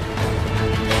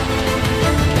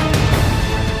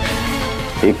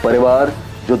 एक परिवार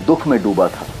जो दुख में डूबा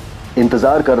था,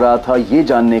 इंतजार कर रहा था ये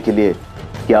जानने के लिए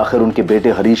कि आखिर उनके बेटे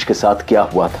हरीश के साथ क्या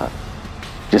हुआ था,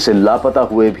 जिसे लापता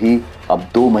हुए भी अब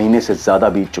 2 महीने से ज्यादा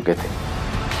बीत चुके थे।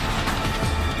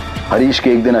 हरीश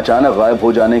के एक दिन अचानक गायब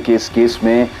हो जाने के इस केस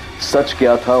में सच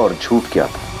क्या था और झूठ क्या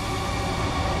था?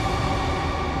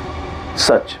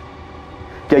 सच,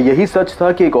 क्या यही सच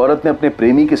था कि एक औरत ने अपने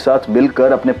प्रेमी के साथ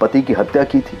मिलकर अपने पति की हत्या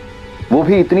की थी, वो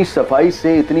भी इतनी सफाई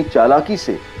से, इतनी चालाकी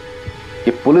से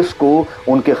कि पुलिस को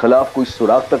उनके खिलाफ कोई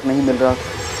सुराग तक नहीं मिल रहा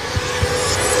था?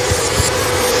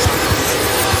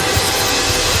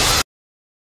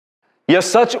 यह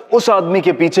सच उस आदमी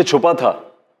के पीछे छुपा था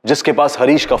जिसके पास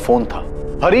हरीश का फोन था।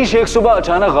 हरीश एक सुबह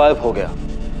अचानक गायब हो गया।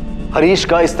 हरीश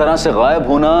का इस तरह से गायब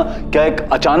होना क्या एक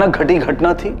अचानक घटी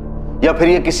घटना थी या फिर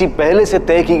यह किसी पहले से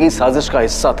तय की गई साजिश का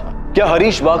हिस्सा था? क्या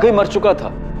हरीश वाकई मर चुका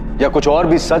था या कुछ और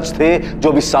भी सच थे जो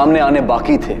अभी सामने आने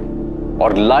बाकी थे?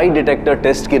 और लाई डिटेक्टर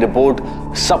टेस्ट की रिपोर्ट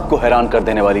सबको हैरान कर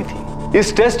देने वाली थी।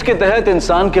 इस टेस्ट के तहत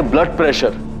इंसान के ब्लड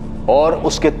प्रेशर और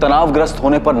उसके तनावग्रस्त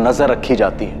होने पर नजर रखी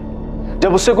जाती है।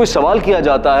 जब उससे कोई सवाल किया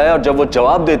जाता है और जब वो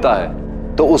जवाब देता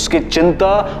है तो उसके चिंता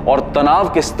और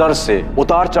तनाव के स्तर से,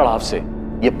 उतार चढ़ाव से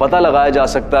यह पता लगाया जा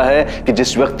सकता है कि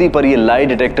जिस व्यक्ति पर यह लाई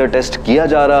डिटेक्टर टेस्ट किया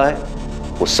जा रहा है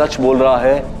वो सच बोल रहा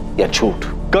है या झूठ।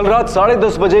 कल रात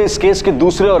 10:30 बजे इस केस के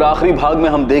दूसरे और आखिरी भाग में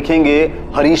हम देखेंगे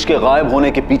हरीश के गायब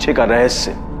होने के पीछे का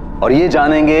रहस्य और ये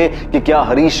जानेंगे कि क्या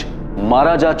हरीश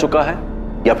मारा जा चुका है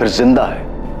या फिर जिंदा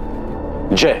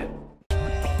है। जय।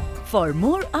 For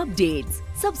more updates,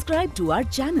 subscribe to our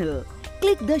channel,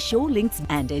 click the show links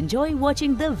and enjoy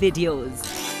watching the videos.